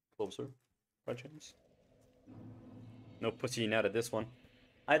 closer, by chance. No pussying out of this one.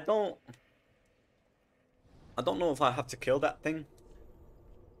 I don't know if I have to kill that thing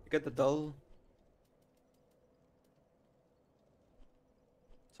to get the doll.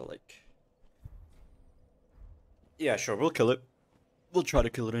 So like, yeah, sure, we'll kill it. We'll try to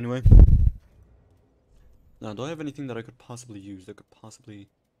kill it anyway. Now, do I have anything that I could possibly use that could possibly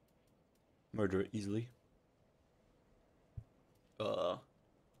murder it easily? Hmm.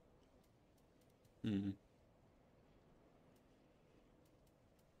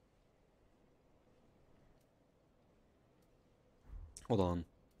 Hold on.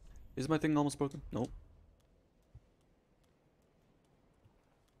 Is my thing almost broken? Nope.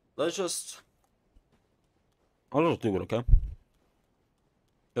 Let's just... I'll just do it, okay?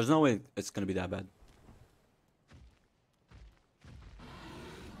 There's no way it's gonna be that bad.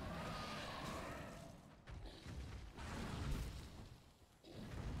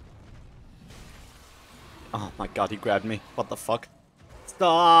 Oh my god, he grabbed me. What the fuck?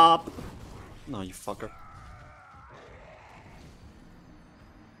 Stop! No, you fucker.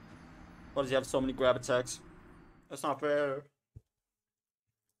 Why does he have so many grab attacks? That's not fair.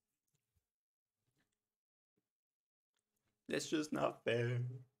 It's just not fair.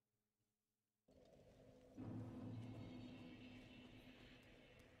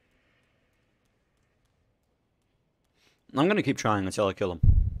 I'm gonna keep trying until I kill him.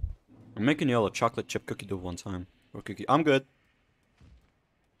 I'm making y'all a chocolate chip cookie dough one time. Or cookie. I'm good.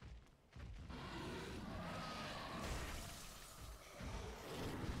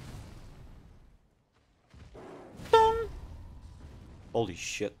 Dong. Holy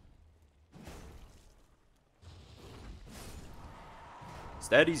shit. It's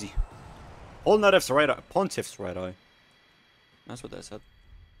that easy. Polnareff's right eye. Pontiff's right eye. That's what that said.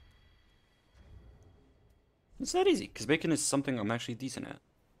 It's that easy, because baking is something I'm actually decent at.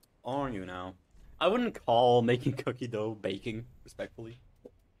 Aren't you now? I wouldn't call making cookie dough baking, respectfully.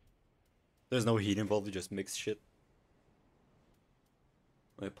 There's no heat involved, you just mix shit.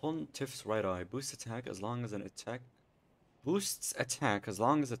 Wait, Pontiff's right eye. Boosts attack as long as an attack... Boosts attack as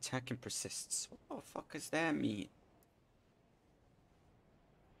long as attacking persists. What the fuck does that mean?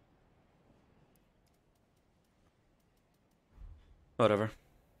 Whatever.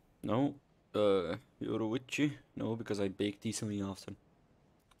 No. Yoruichi? No, because I bake decently often.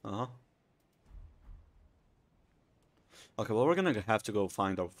 Uh-huh. Okay, well, we're gonna have to go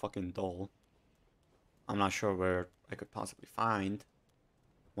find our fucking doll. I'm not sure where I could possibly find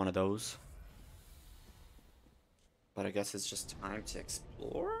one of those. But I guess it's just time to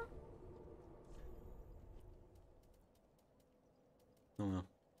explore? Oh no.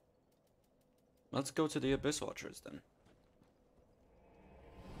 Let's go to the Abyss Watchers then.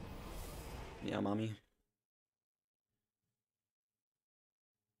 Yeah, mommy.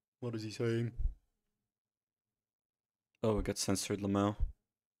 What is he saying? Oh, it got censored, Lamau.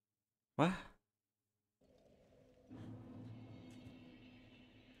 What?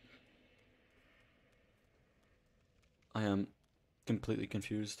 I am completely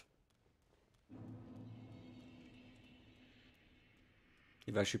confused.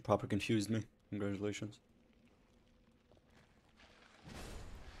 You've actually proper confused me. Congratulations.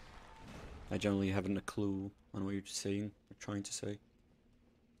 I generally haven't a clue on what you're saying or trying to say.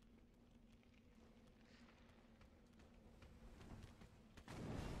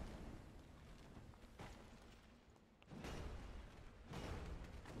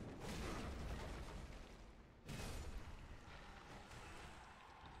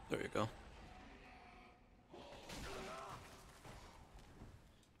 There you go.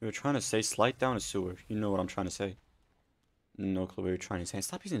 You were trying to say slide down a sewer. You know what I'm trying to say. No clue what you're trying to say.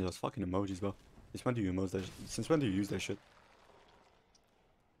 Stop using those fucking emojis, bro. Since when do you use that shit?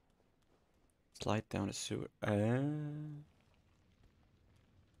 Slide down a sewer.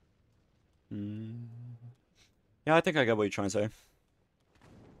 Yeah, I think I got what you're trying to say.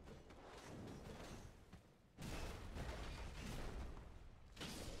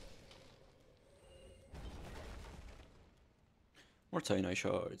 More tiny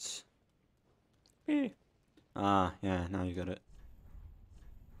shards. Ah, yeah, now you got it.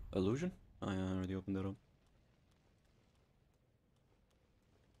 Illusion? Oh yeah, I already opened that up.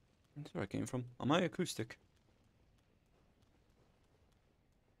 That's where I came from. Am I acoustic?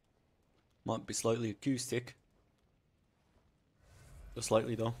 Might be slightly acoustic. Just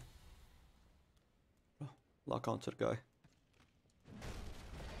slightly though. Oh, lock onto the guy.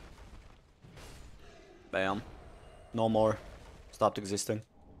 Bam. No more. Stopped existing.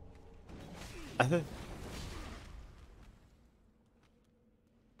 That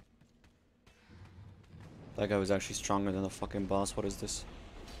guy was actually stronger than the fucking boss. What is this?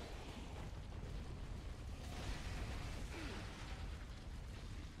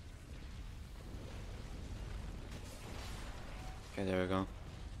 Okay, there we go.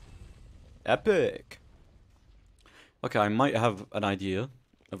 Epic! Okay, I might have an idea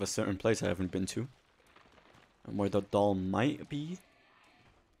of a certain place I haven't been to. And where the doll might be.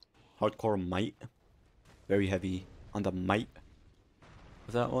 Hardcore might. Very heavy on the might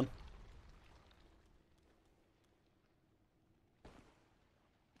of that one.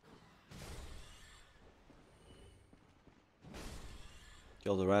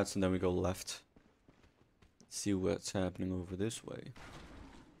 Kill the rats and then we go left. See what's happening over this way.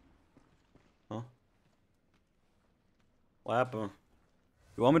 Huh? What happened?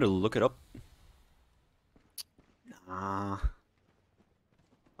 You want me to look it up? Nah.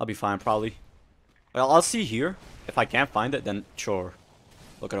 I'll be fine, probably. Well, I'll see here. If I can't find it, then sure.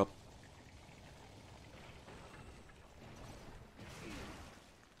 Look it up.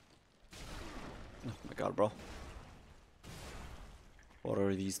 Oh my god, bro. What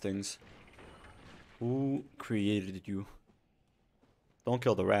are these things? Who created you? Don't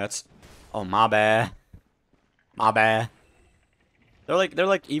kill the rats. Oh, my bad. My bad. They're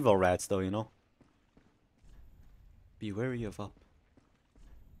like evil rats though, you know? Be wary of up.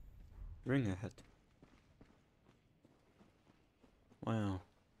 Ring ahead. Wow.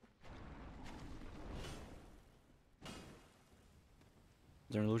 Is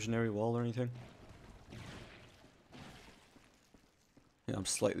there an illusionary wall or anything? Yeah, I'm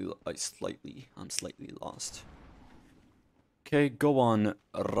slightly lost. Okay, go on,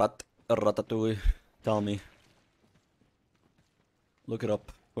 Ratatouille. Tell me. Look it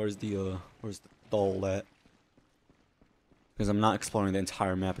up. Where's the doll at? Because I'm not exploring the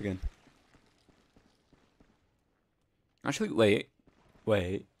entire map again. Actually, wait.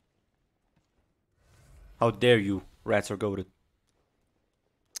 Wait. How dare you? Rats are goated.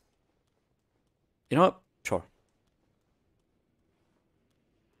 You know what? Sure.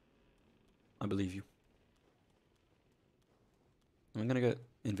 I believe you. I'm gonna get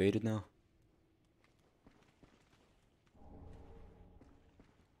invaded now.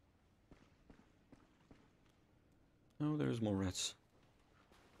 Oh, there's more rats.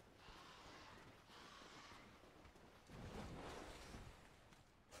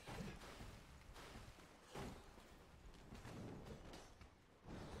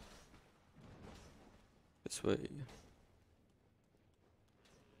 This way.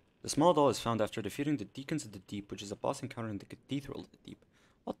 small doll is found after defeating the Deacons of the Deep, which is a boss encounter in the Cathedral of the Deep.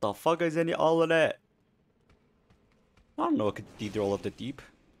 What the fuck is any all of that? I don't know a Cathedral of the Deep.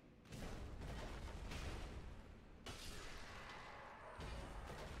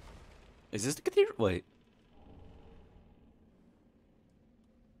 Is this the cathedral? Wait.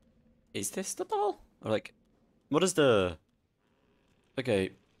 Is this the doll? Or like, what is the...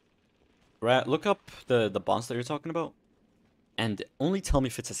 Okay. Rat, look up the boss that you're talking about. And only tell me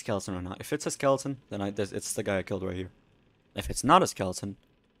if it's a skeleton or not. If it's a skeleton, then it's the guy I killed right here. If it's not a skeleton,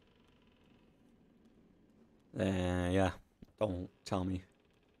 then yeah, don't tell me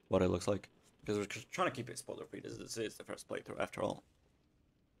what it looks like. Because we're trying to keep it spoiler free. This is the first playthrough after all.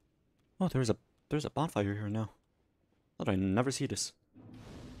 Oh, there's a bonfire here now. Thought I'd never see this.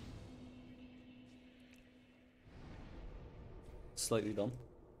 Slightly dumb.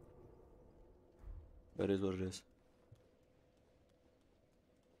 But it is what it is.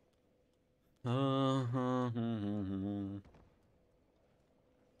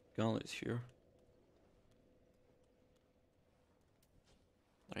 Gauntlet's here.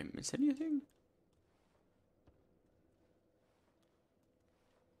 Did I miss anything?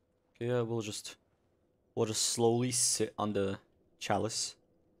 Okay, yeah, we'll just slowly sit on the chalice.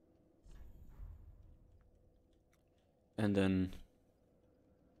 And then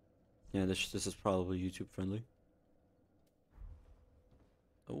yeah, this is probably YouTube friendly.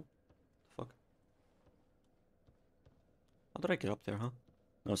 Oh, fuck. How did I get up there, huh?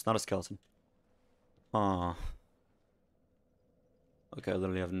 No, it's not a skeleton. Ah. Okay, I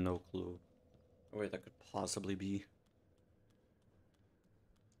literally have no clue where that could possibly be.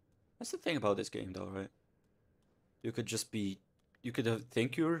 That's the thing about this game, though, right? You could just be... You could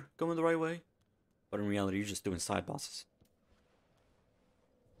think you're going the right way, but in reality, you're just doing side bosses.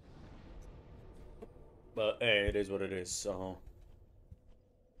 But hey, it is what it is, so...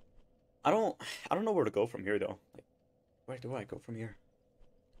 I don't know where to go from here, though. Like, where do I go from here?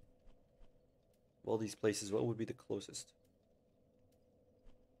 Of all these places, what would be the closest?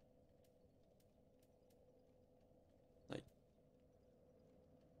 Like...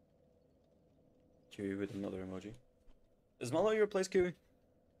 Kiwi with another emoji. Is Malo your place, Kiwi?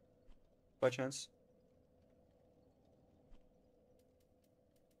 By chance?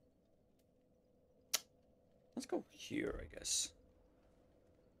 Let's go here, I guess.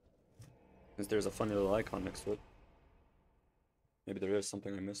 Since there's a funny little icon next to it. Maybe there is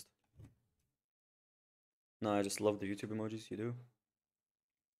something I missed. No, I just love the YouTube emojis, you do?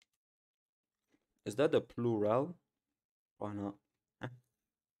 Is that the plural? Why not? Eh.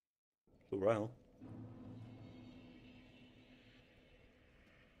 Plural.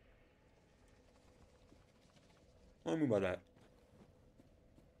 What do I mean by that?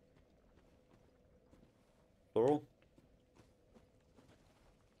 Plural?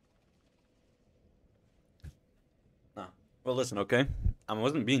 Nah. Well, listen, okay? I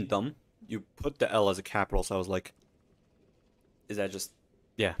wasn't being dumb. You put the L as a capital, so I was like... Is that just...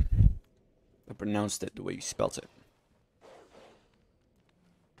 Yeah. I pronounced it the way you spelt it.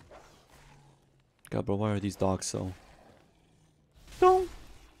 God, bro, why are these dogs so... No.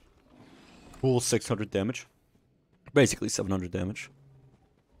 Cool, 600 damage. Basically 700 damage.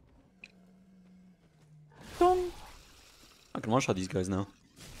 Dong. I can one-shot these guys now.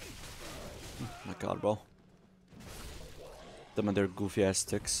 Oh my god, bro. Them and their goofy ass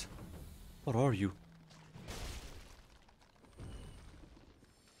sticks. What are you?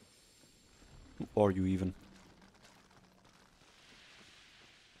 Who are you even?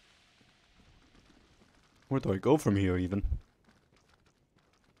 Where do I go from here even?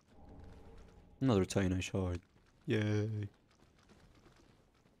 Another tiny shard. Yay.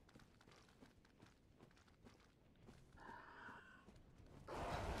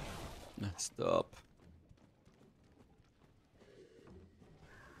 Messed up.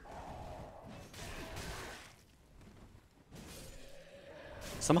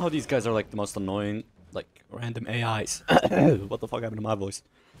 Somehow these guys are like the most annoying, like, random AIs. What the fuck happened to my voice?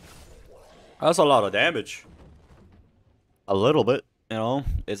 That's a lot of damage. A little bit, you know?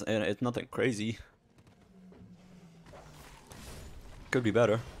 It's nothing crazy. Could be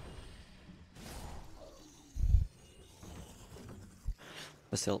better.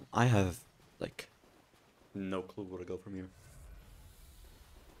 But still, I have, like, no clue where to go from here.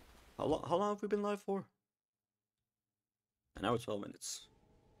 How long have we been live for? An hour 12 minutes.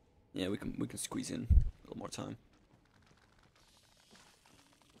 Yeah, we can squeeze in a little more time.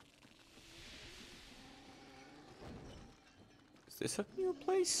 Is this a new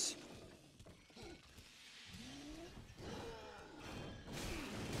place?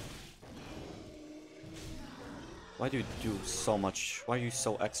 Why do you do so much? Why are you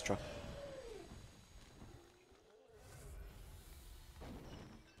so extra?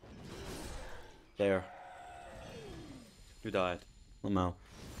 There. You died. Somehow.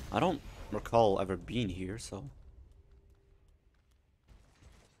 I don't recall ever being here, so...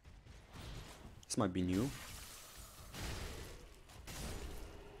 This might be new.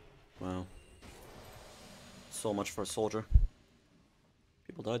 Wow. So much for a soldier.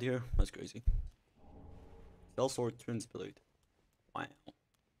 People died here? That's crazy. Cell sword twins blade. Wow.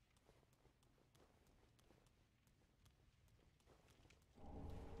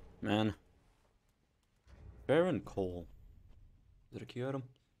 Man. Baron Coal. Is it a key item?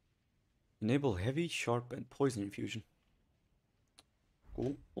 Enable heavy, sharp, and poison infusion.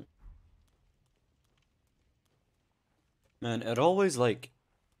 Cool. Man, it always like...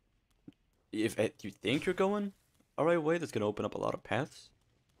 If you think you're going a right way, that's gonna open up a lot of paths.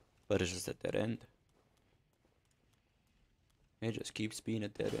 But it's just a dead end. It just keeps being a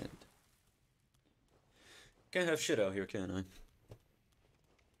dead end. Can't have shit out here, can I?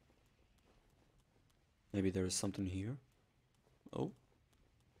 Maybe there's something here. Oh.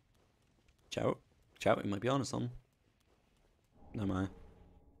 Chow, you might be onto something. Never mind.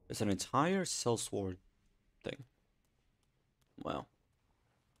 It's an entire cell sword thing. Wow.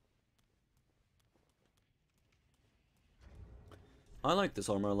 I like this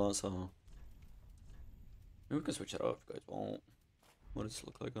armor a lot, so maybe we can switch it out if you guys want. What does this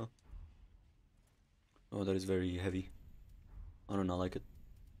look like, huh? Oh, that is very heavy. I do not like it.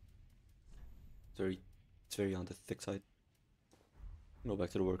 It's very on the thick side. Go back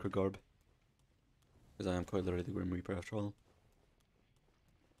to the worker garb. Because I am quite literally the Grim Reaper after all.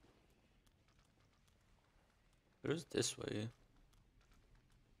 There's this way.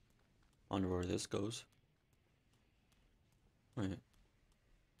 I wonder where this goes. Wait.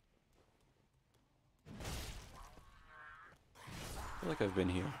 I feel like I've been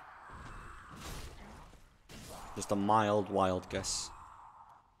here. Just a mild, wild guess.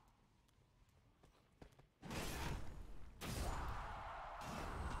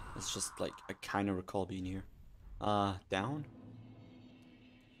 It's just like, I kind of recall being here. Down?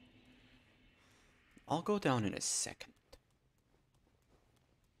 I'll go down in a second.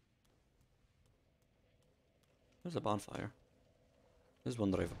 There's a bonfire. This is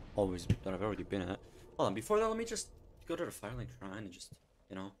one that I've already been at. Hold on, before that, let me just go to the Firelink Shrine and just,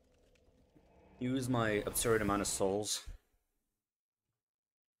 you know, use my absurd amount of souls.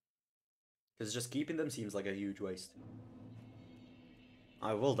 Because just keeping them seems like a huge waste.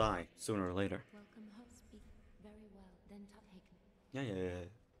 I will die sooner or later. Yeah.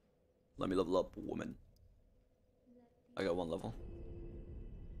 Let me level up, woman. I got 1 level.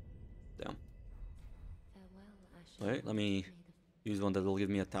 Damn. Wait, let me use one that will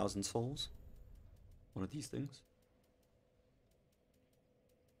give me 1,000 souls. One of these things.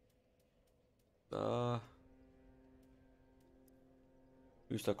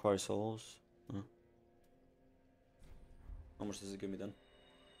 Used to acquire souls. Huh. How much does it give me then?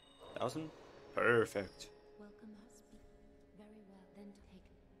 1,000? Perfect.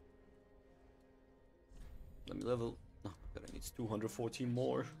 Let me level. Oh, God, I need 214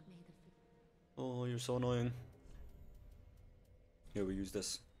 more. Oh, you're so annoying. Here, we use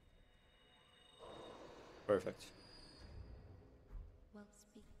this. Perfect.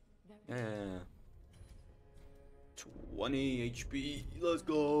 Yeah. 20 HP. Let's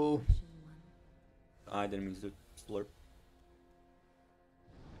go. I didn't mean to slurp.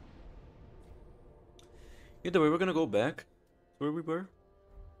 Either way, we're gonna go back to where we were.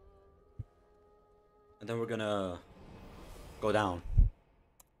 And then we're gonna go down.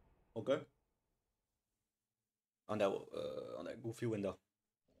 Okay? On that goofy window.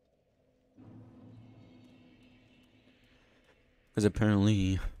 Because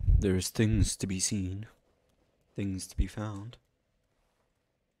apparently there's things to be seen, things to be found.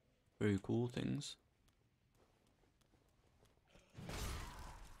 Very cool things.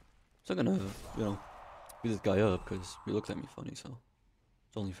 So I'm gonna, you know, beat this guy up because he looks at me funny, so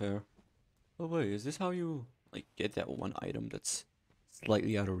it's only fair. Oh wait, is this how you like get that one item that's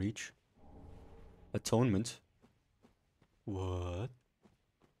slightly out of reach? Atonement. What?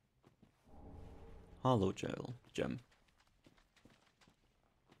 Hollow gem.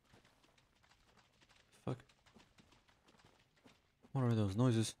 Fuck. What are those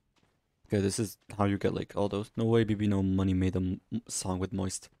noises? Okay, this is how you get like all those. No way, BB No Money made a song with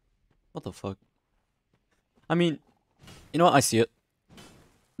Moist. What the fuck? I mean, you know what? I see it.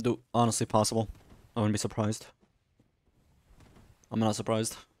 Dude, honestly possible. I wouldn't be surprised. I'm not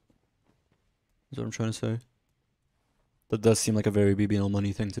surprised. That's what I'm trying to say. That does seem like a very BB No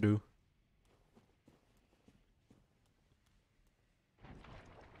Money thing to do.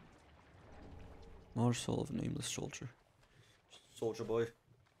 Morsel of a nameless soldier. Soldier Boy.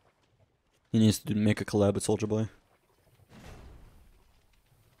 He needs to make a collab with Soldier Boy.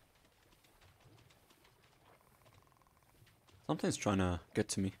 Something's trying to get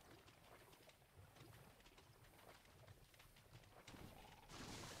to me.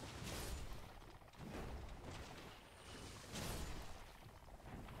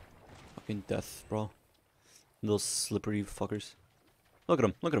 Fucking death, bro. Those slippery fuckers. Look at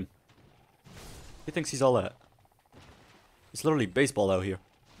him, look at him. He thinks he's all that. It's literally baseball out here.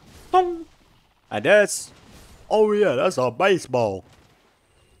 Boom! And that's... Oh yeah, that's a baseball.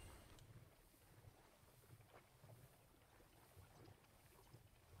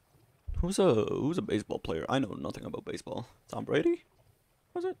 Who's a baseball player? I know nothing about baseball. Tom Brady?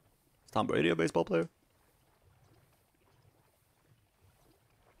 Was it? Is Tom Brady a baseball player?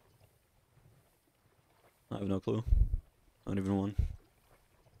 I have no clue. Not even one.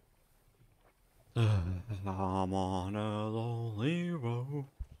 I'm on a lonely road,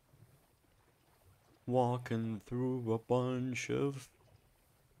 walking through a bunch of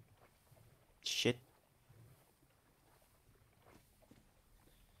shit.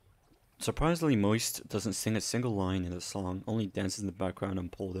 Surprisingly, Moist doesn't sing a single line in the song, only dances in the background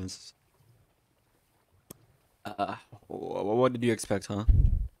and pole dances. What did you expect, huh?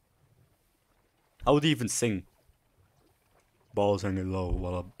 How would he even sing? Balls hanging low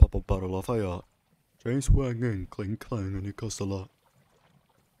while I pop a bottle of fire. Chain swinging, clink clang, and it costs a lot.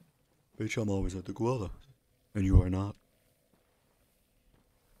 Bitch, I'm always at the guala, and you are not.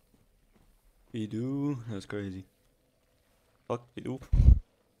 You do? That's crazy. Fuck, you do?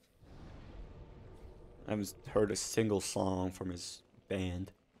 I haven't heard a single song from his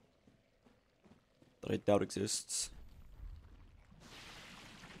band that I doubt exists.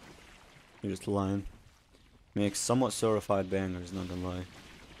 You're just lying. Makes somewhat certified bangers, not gonna lie.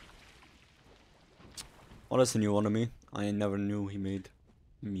 What is a new one of me? I never knew he made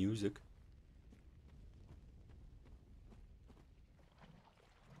music.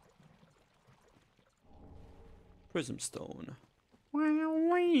 Prism Stone.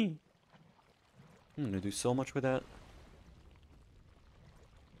 I'm gonna do so much with that.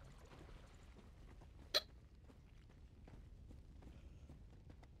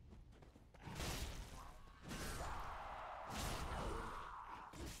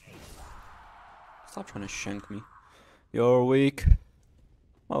 Stop trying to shank me. You're weak.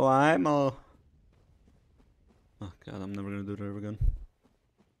 Oh, I'm a... Oh god, I'm never gonna do that ever again.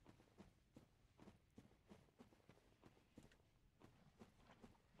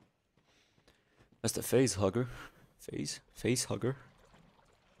 That's the face hugger. Face hugger.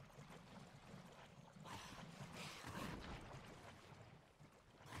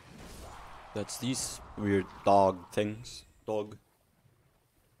 That's these weird dog things. Dog.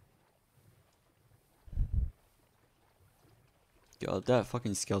 God, that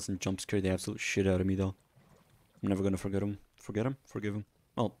fucking skeleton jump scared the absolute shit out of me though. I'm never gonna forget him. Forget him? Forgive him.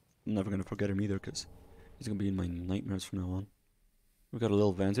 Well, I'm never gonna forget him either because he's gonna be in my nightmares from now on. We got a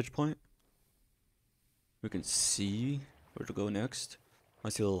little vantage point. We can see where to go next. I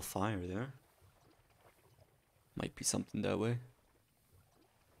see a little fire there. Might be something that way.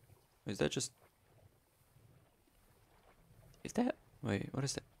 Is that just... Is that... Wait, what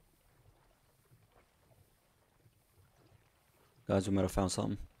is that? Guys, we might have found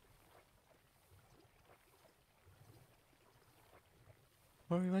something.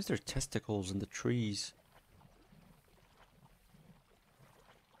 Why is there testicles in the trees?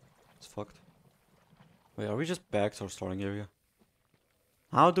 It's fucked. Wait, are we just back to our starting area?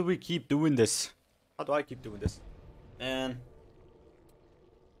 How do we keep doing this? How do I keep doing this? Man.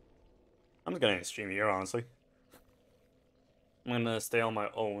 I'm just gonna stream here, honestly. I'm gonna stay on my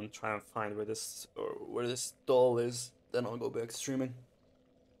own, try and find where this doll is. Then I'll go back streaming.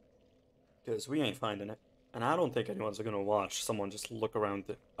 Because we ain't finding it. And I don't think anyone's gonna watch someone just look around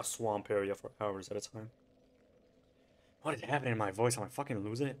a swamp area for hours at a time. What is happening in my voice? Am I fucking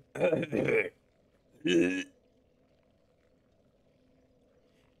losing it?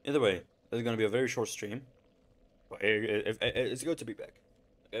 Either way, this is gonna be a very short stream. But it's good to be back.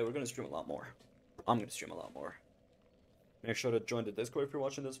 Okay, we're gonna stream a lot more. I'm gonna stream a lot more. Make sure to join the Discord if you're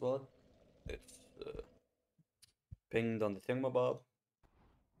watching this VOD. It's pinged on the thingamabob.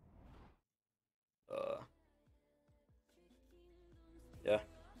 Yeah.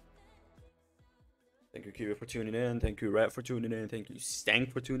 Thank you, Kiwi, for tuning in. Thank you, Rat, for tuning in. Thank you,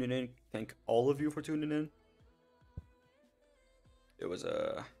 Stank, for tuning in. Thank all of you for tuning in. It was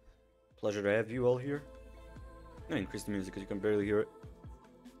a pleasure to have you all here. I'm gonna increase the music because you can barely hear it.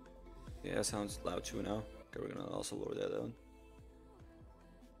 Yeah, it sounds loud too now. Okay, we're gonna also lower that down.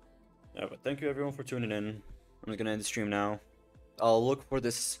 Yeah, but thank you everyone for tuning in. I'm just gonna end the stream now. I'll look for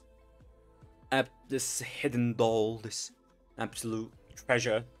this this hidden doll, this absolute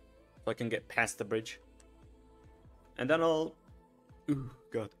treasure, so I can get past the bridge. And then I'll... Ooh,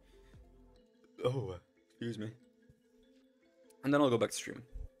 God. Oh, excuse me. And then I'll go back to stream.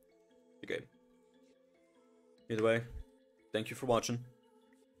 Okay. Either way, thank you for watching.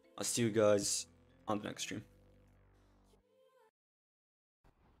 I'll see you guys on the next stream.